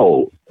and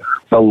behold,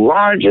 the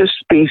largest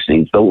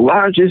species, the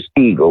largest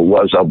eagle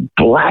was a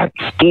Black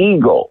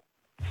Eagle.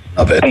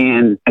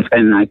 And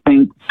I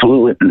think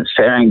flew it in the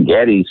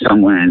Serengeti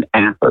somewhere in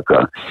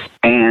Africa.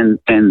 And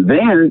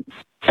then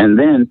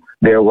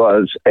there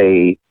was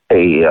a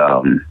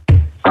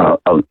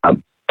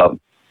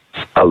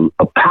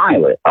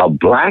pilot, a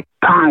Black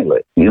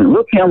pilot. You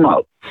look him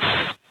up,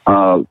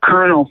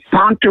 Colonel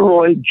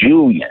Fauntleroy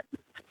Julian,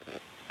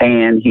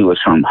 and he was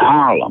from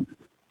Harlem.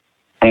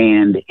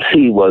 And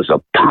he was a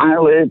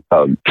pilot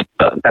of,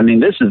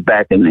 this is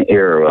back in the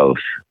era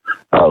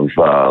of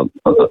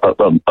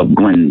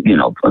Glenn,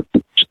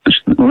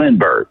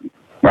 Lindbergh,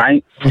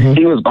 right?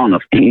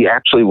 Mm-hmm. He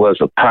actually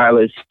was a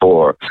pilot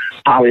for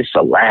Haile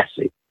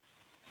Selassie.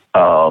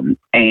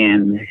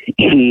 And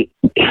he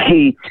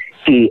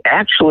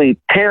actually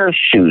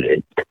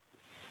parachuted.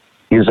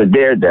 He was a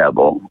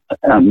daredevil,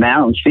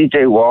 now in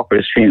C.J.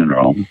 Walker's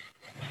funeral,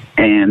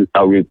 and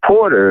a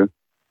reporter.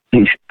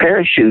 He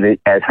parachuted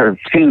at her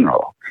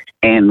funeral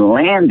and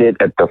landed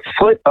at the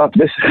foot of,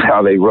 this is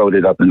how they wrote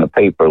it up in the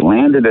paper,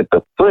 landed at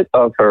the foot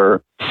of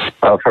her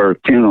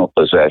funeral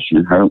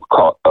procession, her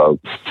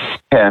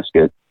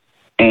casket.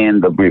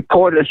 And the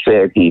reporter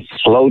said he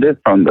floated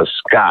from the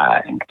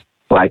sky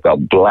like a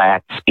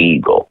Black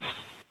Eagle.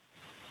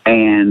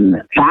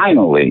 And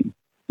finally,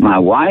 my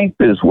wife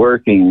is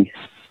working,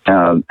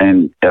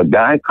 and a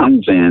guy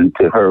comes in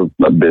to her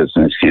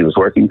business. She was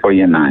working for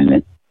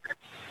United.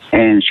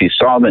 And she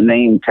saw the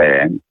name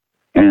tag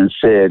and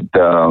said,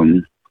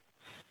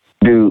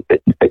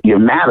 you're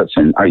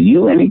Madison. Are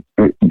you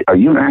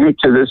married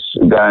to this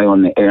guy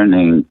on the air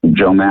named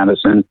Joe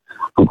Madison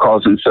who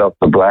calls himself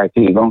the Black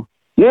Eagle?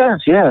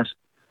 Yes.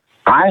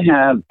 I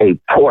have a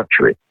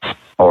portrait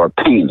or a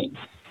painting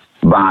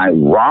by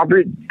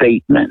Robert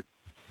Bateman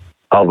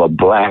of a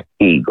Black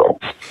Eagle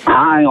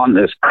high on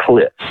this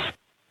cliff.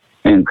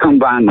 And come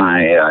by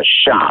my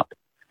shop.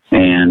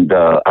 And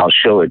I'll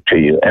show it to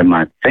you. And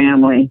my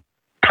family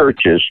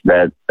purchased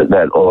that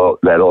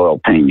oil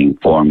painting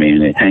for me,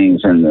 and it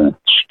hangs in the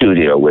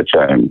studio, which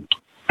I'm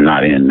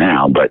not in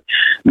now, but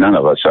none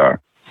of us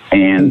are.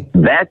 And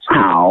that's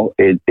how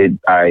I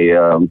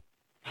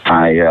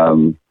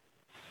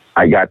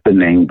got the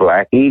name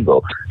Black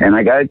Eagle. And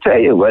I got to tell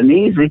you, it wasn't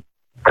easy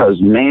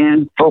because,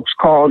 man, folks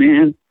called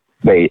in.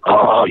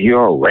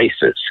 You're a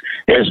racist.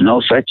 There's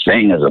no such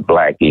thing as a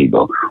Black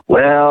Eagle.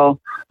 Well,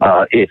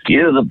 if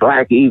you're the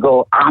Black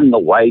Eagle, I'm the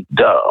white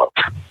dove.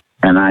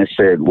 And I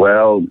said,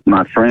 well,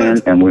 my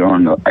friend, and we were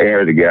on the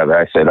air together.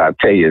 I said, I'll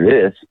tell you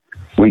this.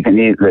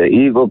 The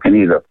eagle can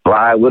either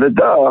fly with a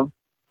dove,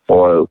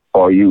 or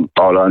you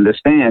ought to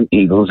understand,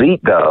 eagles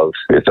eat doves.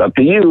 It's up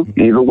to you.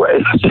 Either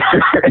way,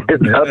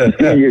 it's up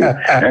to you.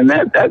 And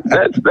that's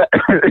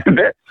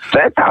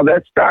how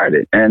that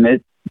started. And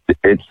it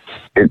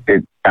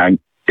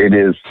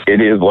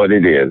is what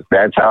it is.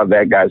 That's how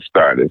that got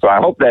started. So I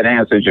hope that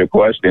answers your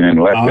question in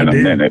less than a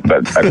minute.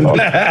 But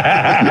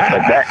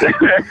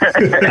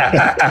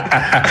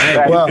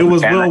it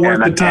was well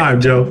worth the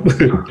time, Joe.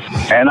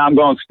 And I'm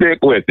going to stick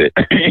with it.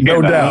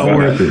 No doubt.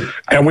 Worth it.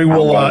 And we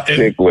will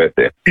stick with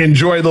it.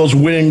 Enjoy those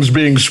wings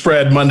being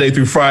spread Monday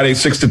through Friday,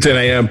 6 to 10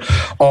 a.m.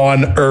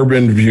 on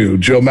Urban View.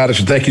 Joe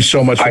Madison, thank you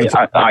so much.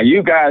 Are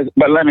you guys,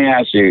 but let me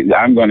ask you,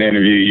 I'm going to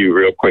interview you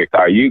real quick.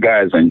 Are you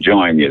guys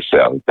enjoying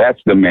yourselves?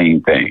 That's the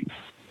main thing.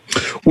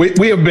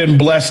 We have been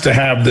blessed to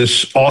have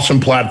this awesome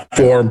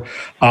platform.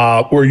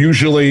 We're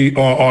usually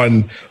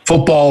on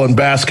football and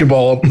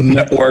basketball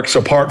networks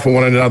apart from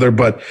one another,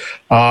 but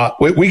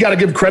we got to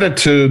give credit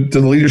to the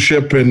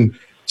leadership in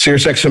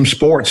SiriusXM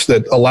Sports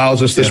that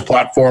allows us this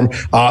platform,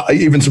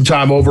 even some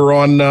time over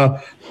on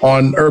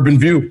Urban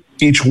View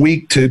each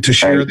week to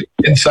share the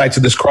insights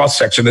of this cross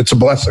section. It's a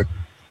blessing.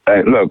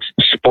 Look,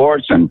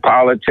 sports and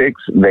politics,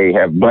 they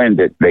have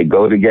blended. They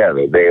go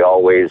together. They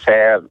always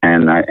have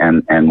and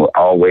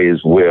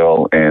always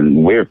will.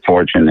 And we're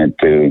fortunate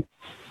to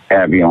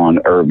have you on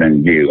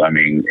Urban View. I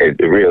mean,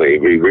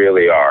 we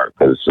really are,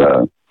 because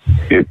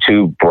you're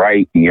two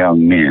bright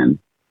young men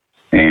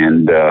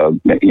And,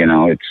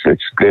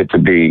 it's good to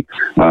be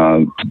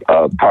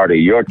part of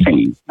your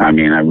team. I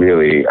mean, I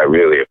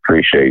really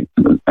appreciate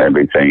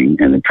everything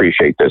and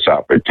appreciate this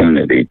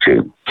opportunity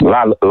too. A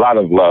lot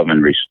of love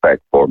and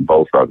respect for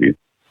both of you.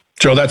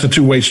 Joe, that's a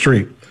two-way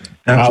street.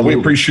 We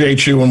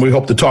appreciate you, and we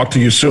hope to talk to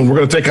you soon. We're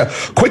going to take a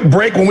quick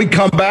break. When we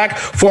come back,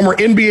 former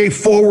NBA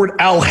forward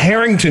Al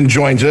Harrington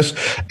joins us,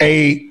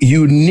 a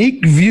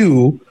unique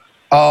view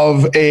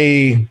of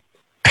a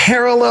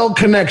parallel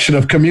connection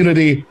of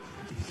community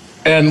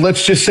and,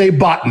 let's just say,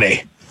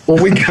 botany.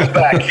 When we come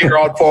back here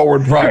on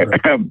Forward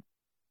Progress.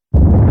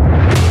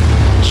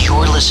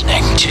 You're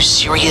listening to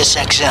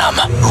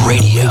SiriusXM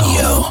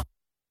Radio.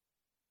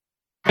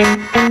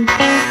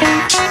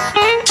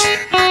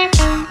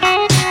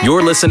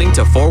 You're listening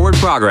to Forward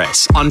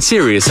Progress on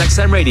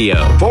SiriusXM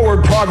Radio.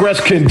 Forward Progress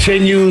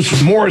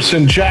continues.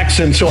 Morrison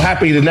Jackson, so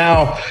happy to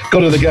now go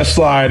to the guest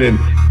line and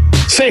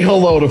say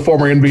hello to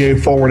former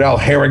NBA forward Al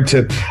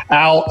Harrington.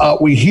 Al,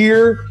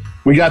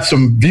 we got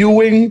some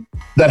viewing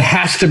that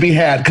has to be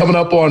had coming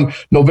up on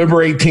November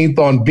 18th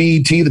on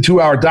BET, the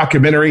 2-hour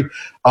documentary,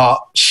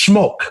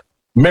 Smoke,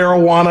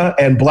 Marijuana,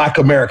 and Black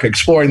America,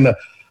 exploring the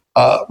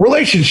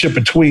relationship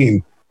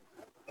between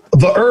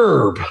the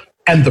herb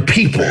and the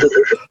people.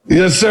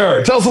 Yes,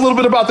 sir. Tell us a little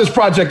bit about this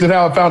project and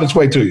how it found its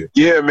way to you.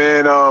 Yeah,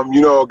 man.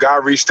 A guy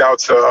reached out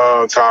to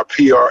our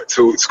PR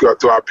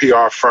to our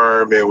PR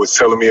firm and was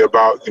telling me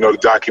about the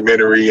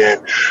documentary.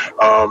 And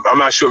I'm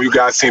not sure if you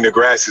guys seen The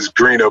Grass Is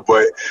Greener,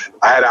 but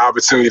I had an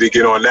opportunity to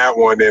get on that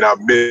one and I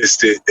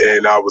missed it.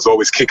 And I was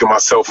always kicking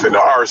myself in the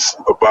arse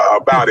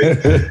about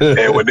it.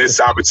 And when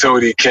this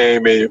opportunity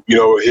came and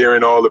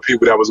hearing all the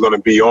people that was going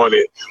to be on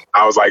it,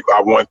 I was like,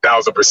 I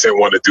 1,000%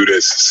 want to do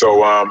this.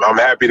 So I'm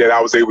happy that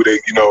I was able to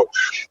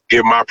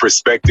give my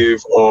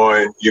perspective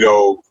on,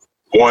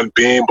 one,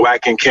 being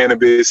Black in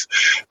cannabis,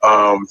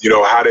 how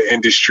the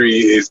industry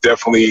is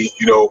definitely,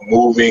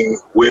 moving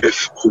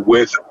with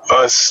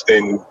us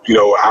and,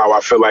 how I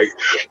feel like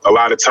a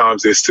lot of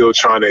times they're still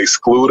trying to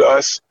exclude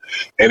us.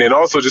 And then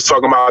also just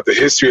talking about the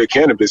history of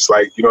cannabis,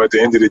 like, at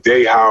the end of the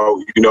day,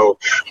 how,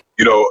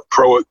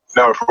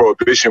 not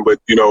prohibition, but,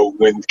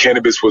 when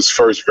cannabis was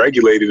first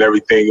regulated and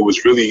everything, it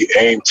was really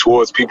aimed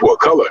towards people of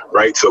color,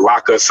 right, to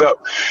lock us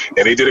up.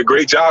 And they did a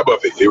great job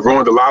of it. It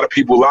ruined a lot of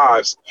people's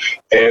lives.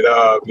 And,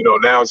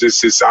 now it's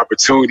just this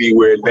opportunity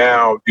where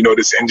now,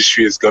 this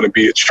industry is going to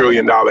be $1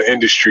 trillion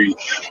industry.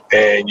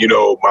 And,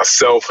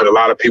 myself and a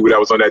lot of people that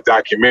was on that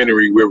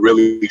documentary, we're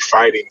really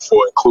fighting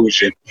for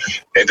inclusion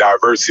and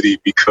diversity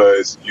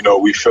because,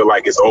 we feel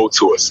like it's owed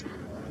to us.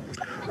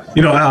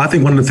 I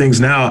think one of the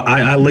things now,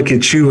 I look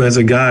at you as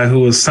a guy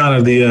who is kind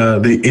of the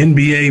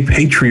NBA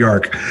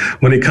patriarch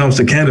when it comes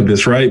to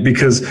cannabis, right?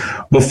 Because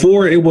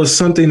before it was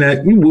something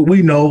that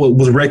we know it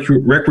was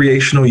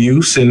recreational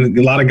use, and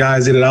a lot of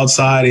guys did it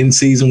outside, in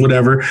season,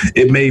 whatever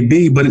it may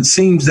be. But it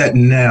seems that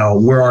now,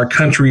 where our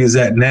country is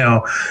at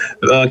now,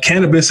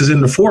 cannabis is in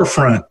the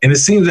forefront, and it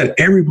seems that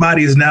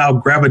everybody is now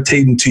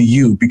gravitating to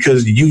you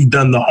because you've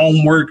done the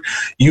homework,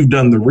 you've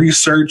done the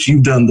research,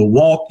 you've done the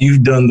walk,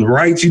 you've done the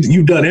rights,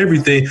 you've done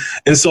everything.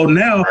 And so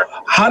now,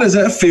 how does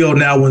that feel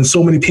now when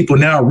so many people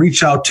now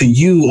reach out to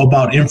you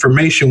about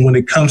information when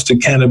it comes to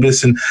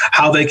cannabis and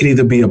how they can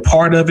either be a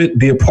part of it,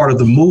 be a part of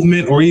the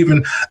movement, or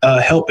even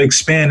help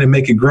expand and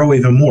make it grow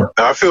even more?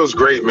 It feels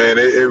great, man.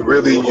 It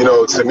really,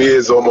 to me,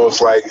 is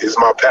almost like it's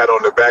my pat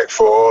on the back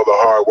for all the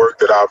hard work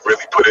that I've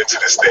really put into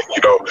this thing.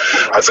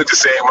 I took the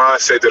same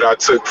mindset that I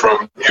took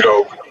from,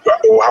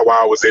 how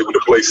I was able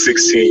to play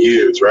 16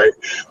 years, right?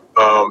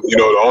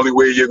 The only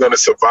way you're going to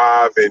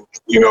survive and,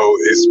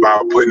 is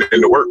by putting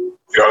in the work.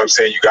 You know what I'm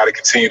saying? You got to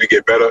continue to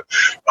get better.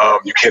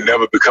 You can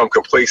never become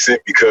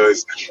complacent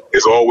because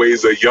there's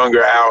always a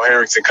younger Al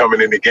Harrington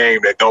coming in the game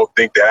that don't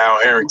think that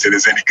Al Harrington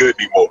is any good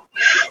anymore.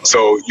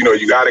 So,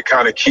 you got to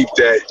kind of keep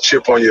that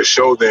chip on your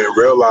shoulder and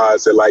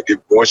realize that, like,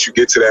 once you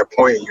get to that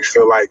point and you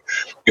feel like,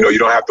 you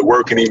don't have to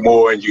work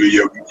anymore and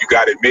you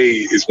got it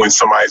made, is when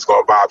somebody's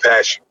going to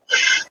bypass you.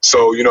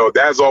 So,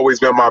 that's always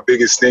been my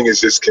biggest thing,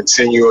 is just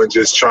continue and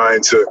just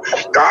trying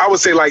to, I would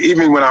say, like,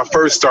 even when I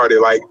first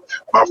started, like,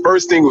 my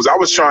first thing was I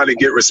was trying to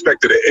get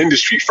respect to the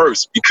industry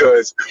first,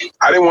 because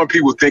I didn't want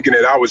people thinking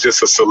that I was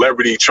just a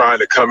celebrity trying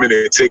to come in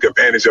and take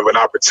advantage of an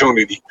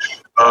opportunity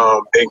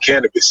in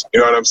cannabis. You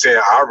know what I'm saying?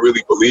 I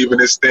really believe in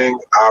this thing.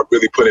 I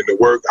really put in the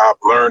work. I've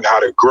learned how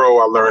to grow.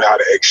 I learned how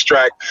to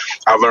extract.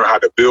 I've learned how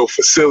to build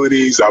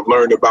facilities. I've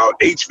learned about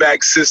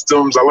HVAC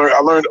systems. I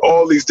learned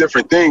all these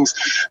different things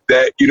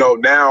that,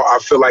 now I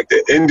feel like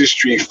the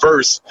industry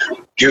first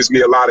gives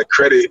me a lot of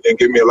credit and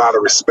give me a lot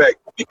of respect,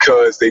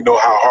 because they know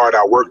how hard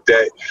I worked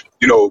at,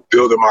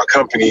 building my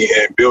company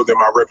and building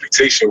my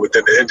reputation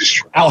within the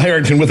industry. Al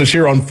Harrington with us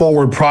here on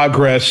Forward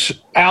Progress.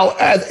 Al,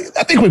 I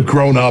think we've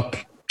grown up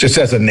just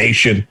as a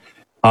nation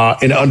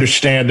in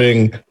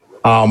understanding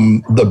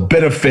the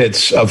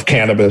benefits of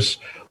cannabis.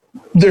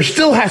 There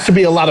still has to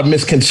be a lot of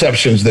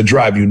misconceptions that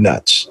drive you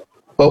nuts.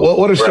 But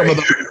what are some of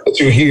the that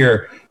you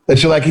hear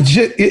that you're like,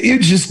 you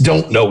just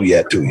don't know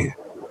yet, do you?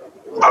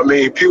 I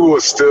mean, people are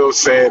still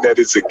saying that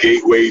it's a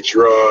gateway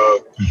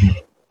drug. Mm-hmm.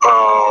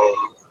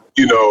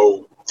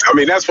 I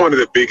mean, that's one of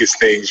the biggest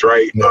things,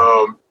 right?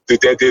 Yeah.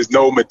 That there's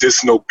no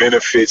medicinal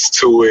benefits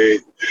to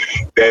it,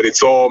 that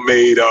it's all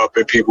made up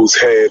in people's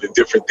head and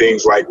different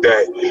things like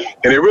that.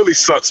 And it really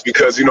sucks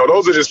because,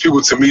 those are just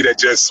people to me that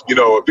just,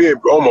 are being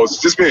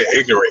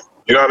ignorant.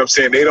 You know what I'm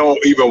saying? They don't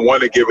even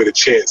want to give it a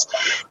chance.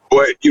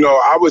 But,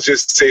 I would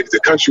just say that the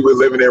country we're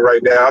living in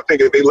right now, I think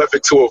if they left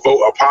it to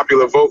a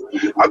popular vote,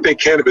 I think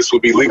cannabis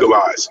would be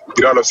legalized.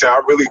 You know what I'm saying?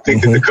 I really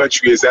think that the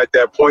country is at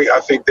that point.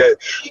 I think that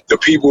the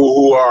people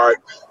who are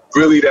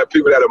really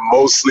people that are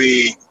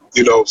mostly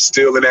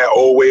still in that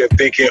old way of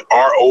thinking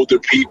are older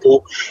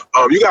people.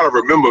 You got to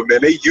remember,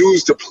 man, they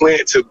use the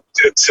plant to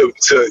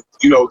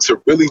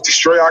really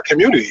destroy our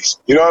communities.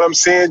 You know what I'm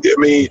saying? I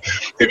mean,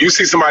 if you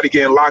see somebody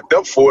getting locked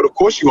up for it, of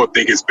course you're going to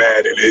think it's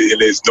bad and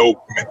there's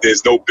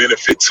no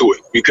benefit to it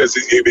because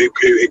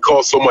it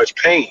caused so much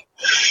pain.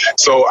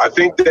 So I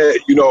think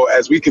that,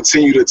 as we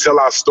continue to tell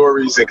our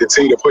stories and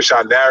continue to push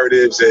our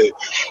narratives and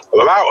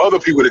allow other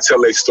people to tell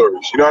their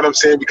stories, you know what I'm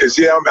saying? Because,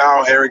 I'm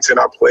Al Harrington,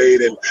 I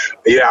played, and,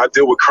 I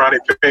deal with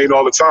chronic pain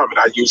all the time, and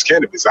I use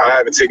cannabis. I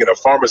haven't taken a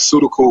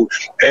pharmaceutical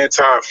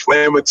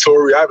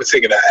anti-inflammatory. I haven't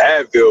taken an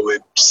Advil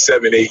in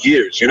 7-8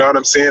 years. You know what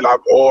I'm saying?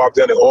 I've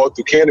done it all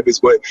through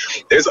cannabis, but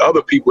there's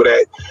other people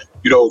that,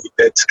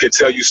 that can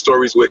tell you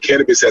stories where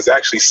cannabis has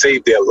actually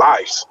saved their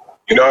lives.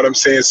 You know what I'm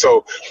saying?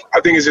 So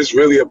I think it's just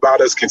really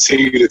about us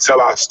continuing to tell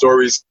our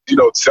stories,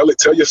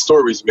 tell your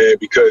stories, man,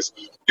 because,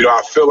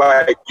 I feel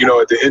like, at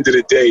the end of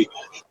the day,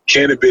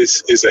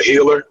 cannabis is a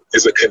healer,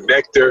 is a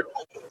connector.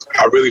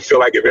 I really feel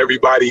like if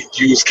everybody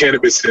used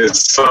cannabis in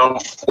some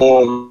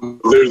form,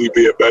 literally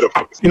be a better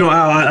person.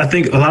 I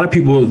think a lot of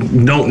people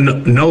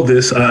don't know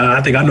this.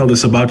 I think I know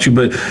this about you,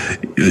 but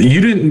you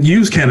didn't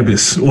use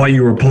cannabis while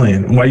you were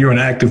playing, while you were an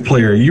active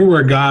player. You were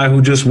a guy who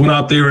just went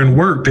out there and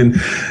worked, and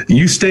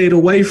you stayed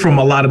away from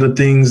a lot of the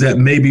things that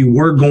maybe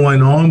were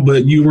going on,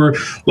 but you were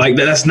like,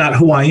 that's not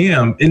who I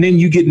am. And then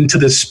you get into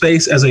this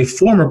space as a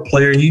former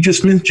player, and you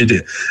just mentioned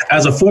it.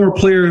 As a former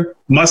player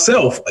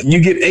myself, you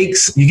get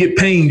aches, you get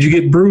pains, you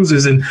get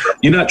bruises, and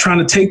you're not trying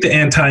to take the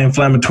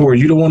anti-inflammatories.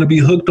 You don't want to be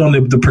hooked on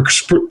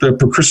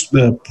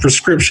the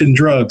prescription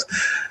drugs.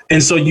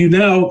 And so you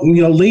now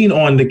lean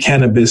on the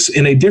cannabis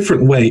in a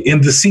different way,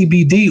 in the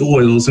CBD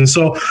oils. And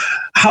so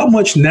how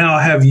much now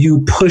have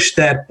you pushed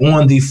that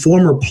on the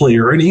former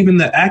player and even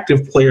the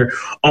active player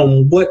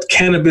on what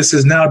cannabis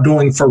is now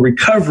doing for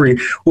recovery,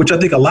 which I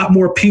think a lot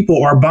more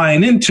people are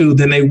buying into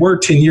than they were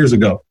 10 years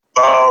ago?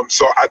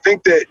 So I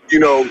think that,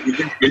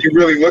 when you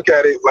really look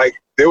at it, like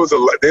there's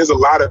a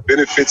lot of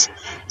benefits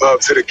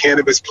to the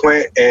cannabis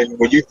plant. And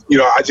when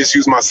I just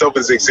use myself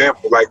as an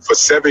example, like for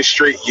 7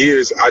 straight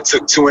years, I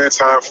took 2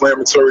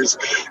 anti-inflammatories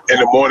in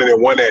the morning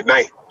and 1 at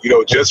night,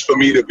 just for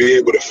me to be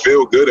able to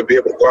feel good and be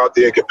able to go out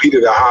there and compete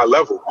at a high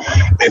level.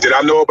 And did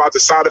I know about the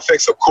side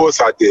effects? Of course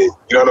I did.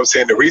 You know what I'm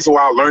saying? The reason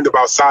why I learned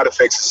about side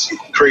effects is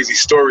a crazy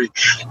story.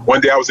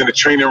 One day I was in the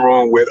training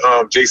room with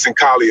Jason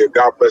Collier,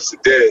 God bless the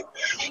dead.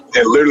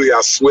 And literally,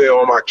 I swear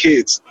on my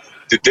kids,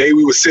 the day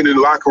we were sitting in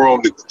the locker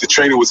room, the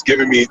trainer was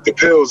giving me the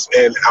pills,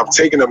 and I'm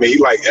taking them, and he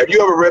like, have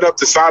you ever read up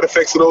the side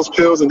effects of those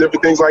pills and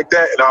different things like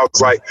that? And I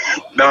was like,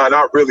 nah,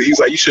 not really. He's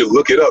like, you should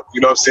look it up.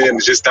 You know what I'm saying?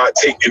 And just not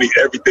take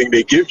everything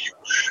they give you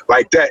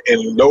like that.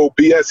 And no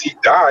BS, he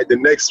died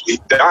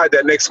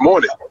that next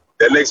morning.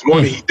 That next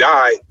morning he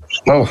died.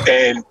 Oh.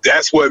 And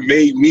that's what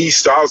made me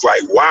start. I was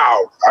like,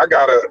 wow, I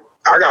gotta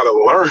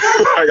learn.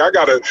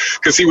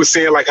 Because he was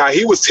saying like how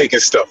he was taking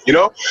stuff,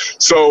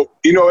 So,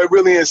 it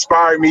really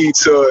inspired me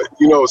to,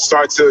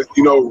 start to,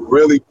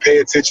 really pay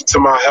attention to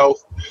my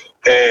health.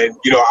 And,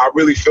 I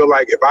really feel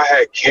like if I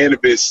had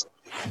cannabis,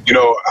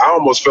 I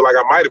almost feel like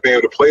I might have been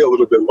able to play a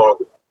little bit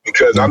longer.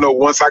 Because I know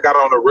once I got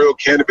on a real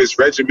cannabis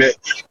regimen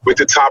with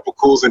the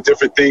topicals and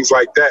different things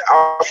like that,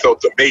 I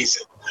felt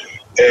amazing.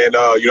 And,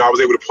 I was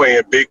able to play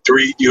in Big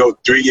 3,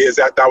 3 years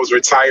after I was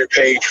retired,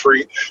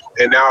 pain-free.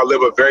 And now I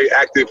live a very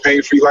active,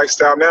 pain-free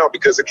lifestyle now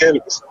because of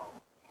cannabis.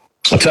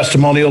 A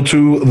testimonial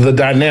to the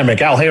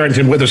dynamic. Al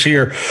Harrington with us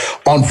here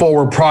on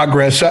Forward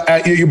Progress.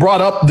 You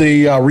brought up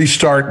the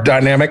restart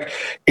dynamic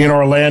in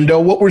Orlando.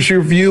 What was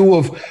your view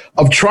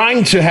of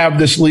trying to have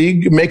this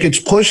league make its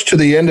push to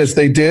the end as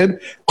they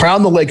did,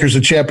 crown the Lakers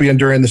a champion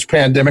during this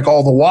pandemic,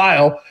 all the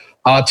while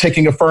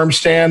taking a firm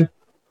stand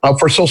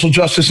for social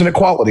justice and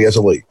equality as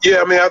a league?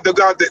 Yeah, I mean,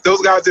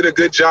 those guys did a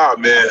good job,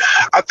 man.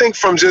 I think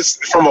from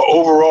an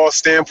overall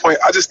standpoint,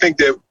 I just think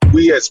that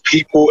we as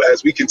people,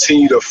 as we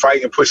continue to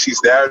fight and push these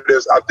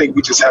narratives, I think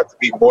we just have to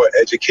be more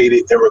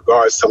educated in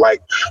regards to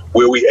like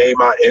where we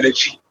aim our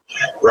energy,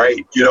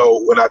 right?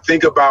 When I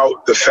think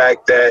about the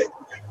fact that,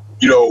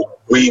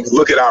 we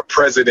look at our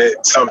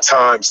president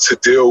sometimes to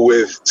deal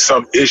with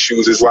some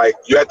issues, is like,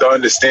 you have to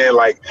understand,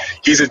 like,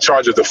 he's in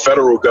charge of the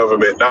federal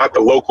government, not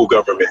the local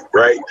government,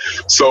 right?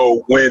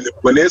 So when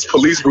there's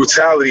police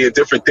brutality and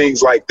different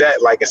things like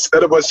that, like,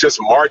 instead of us just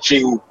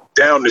marching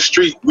down the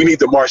street, we need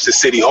to march to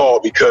City Hall,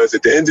 because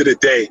at the end of the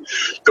day,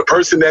 the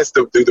person that's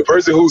the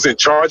person who's in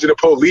charge of the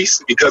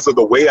police, because of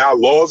the way our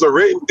laws are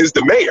written, is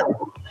the mayor.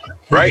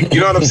 right? You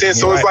know what I'm saying?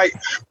 So it's like,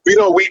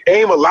 we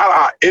aim a lot of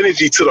our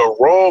energy to the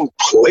wrong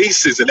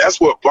places, and that's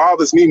what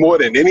bothers me more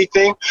than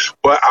anything.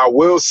 But I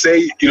will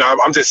say,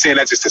 I'm just saying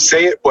that just to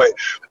say it, but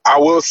I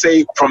will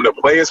say from the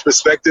players'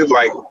 perspective,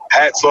 like,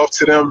 hats off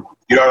to them.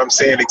 You know what I'm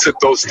saying? They took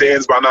those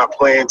stands by not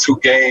playing 2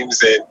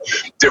 games and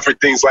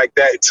different things like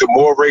that to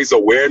more raise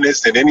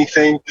awareness than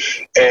anything.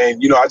 And,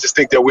 I just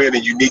think that we're in a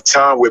unique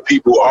time where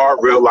people are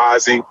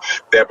realizing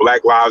that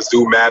Black lives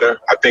do matter.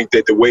 I think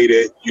that the way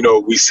that,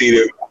 we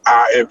see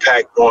our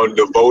impact on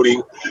the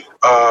voting,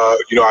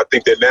 I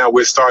think that now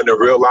we're starting to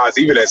realize,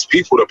 even as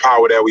people, the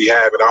power that we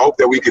have. And I hope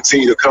that we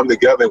continue to come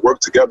together and work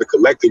together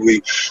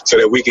collectively so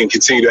that we can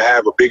continue to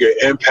have a bigger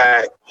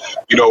impact,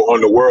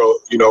 on the world,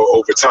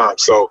 over time.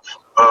 So,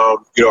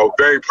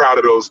 very proud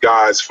of those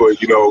guys for,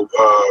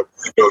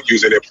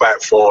 using their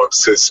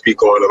platforms to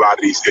speak on a lot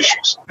of these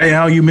issues. Hey,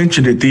 Al, you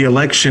mentioned it, the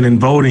election and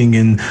voting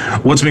and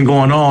what's been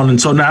going on.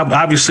 And so now,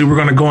 obviously, we're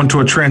going to go into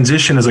a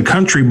transition as a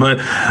country. But,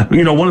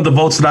 one of the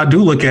votes that I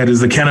do look at is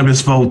the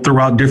cannabis vote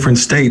throughout different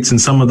states, and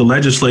some of the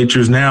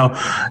legislatures now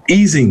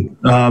easing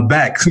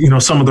back,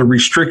 some of the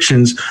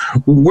restrictions.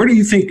 Where do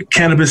you think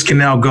cannabis can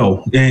now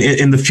go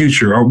in the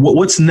future? Or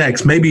what's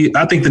next? Maybe,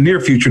 I think, the near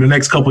future, the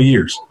next couple of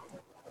years.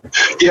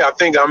 Yeah,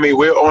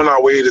 we're on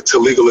our way to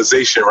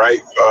legalization, right?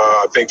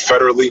 I think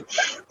federally.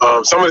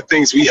 Some of the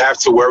things we have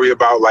to worry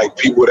about, like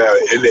people that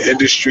are in the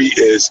industry,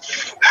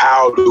 is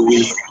how do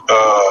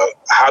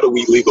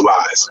we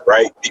legalize,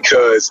 right?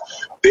 Because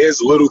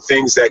there's little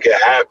things that could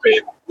happen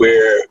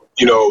where,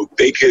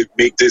 they could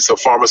make this a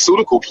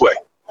pharmaceutical play.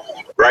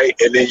 Right.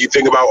 And then you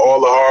think about all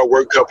the hard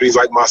work companies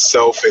like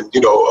myself and,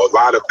 a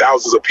lot of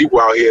thousands of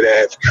people out here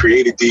that have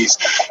created these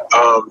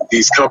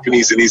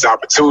companies, and these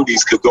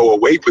opportunities could go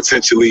away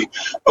potentially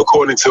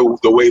according to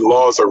the way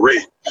laws are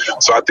written.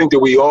 So I think that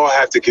we all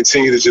have to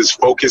continue to just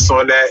focus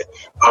on that,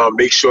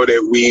 make sure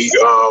that we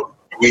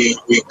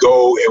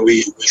go and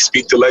we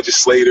speak to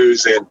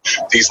legislators and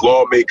these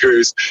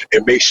lawmakers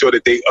and make sure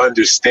that they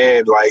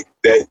understand, like,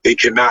 that they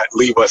cannot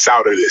leave us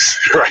out of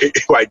this, right?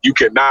 Like, you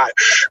cannot,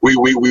 we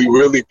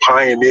really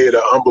pioneered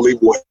an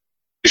unbelievable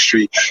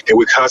industry, and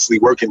we're constantly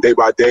working day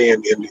by day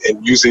and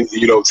using,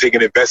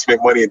 taking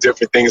investment money and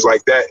different things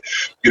like that.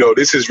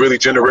 This is really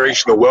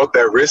generational wealth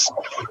at risk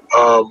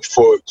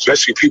for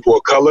especially people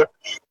of color,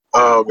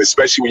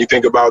 especially when you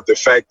think about the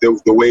fact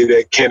that the way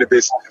that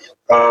cannabis,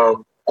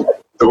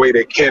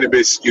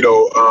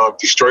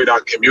 destroyed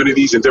our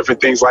communities and different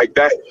things like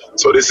that.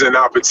 So this is an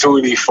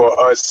opportunity for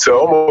us to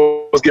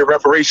almost get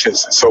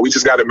reparations. So we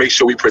just got to make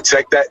sure we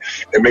protect that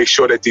and make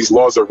sure that these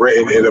laws are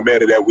written in a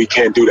manner that we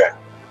can do that.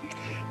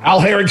 Al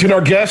Harrington,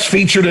 our guest,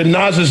 featured in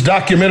Nas's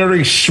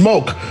documentary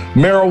Smoke,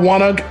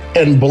 Marijuana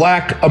and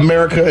Black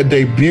America. It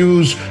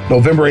debuts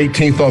November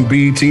 18th on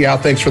BET. Al,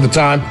 thanks for the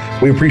time.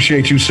 We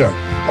appreciate you, sir.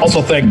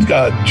 Also thank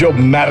Joe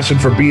Madison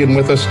for being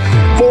with us.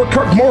 For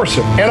Kirk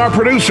Morrison and our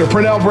producer,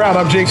 Pernell Brown,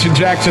 I'm Jason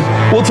Jackson.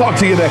 We'll talk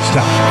to you next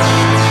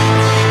time.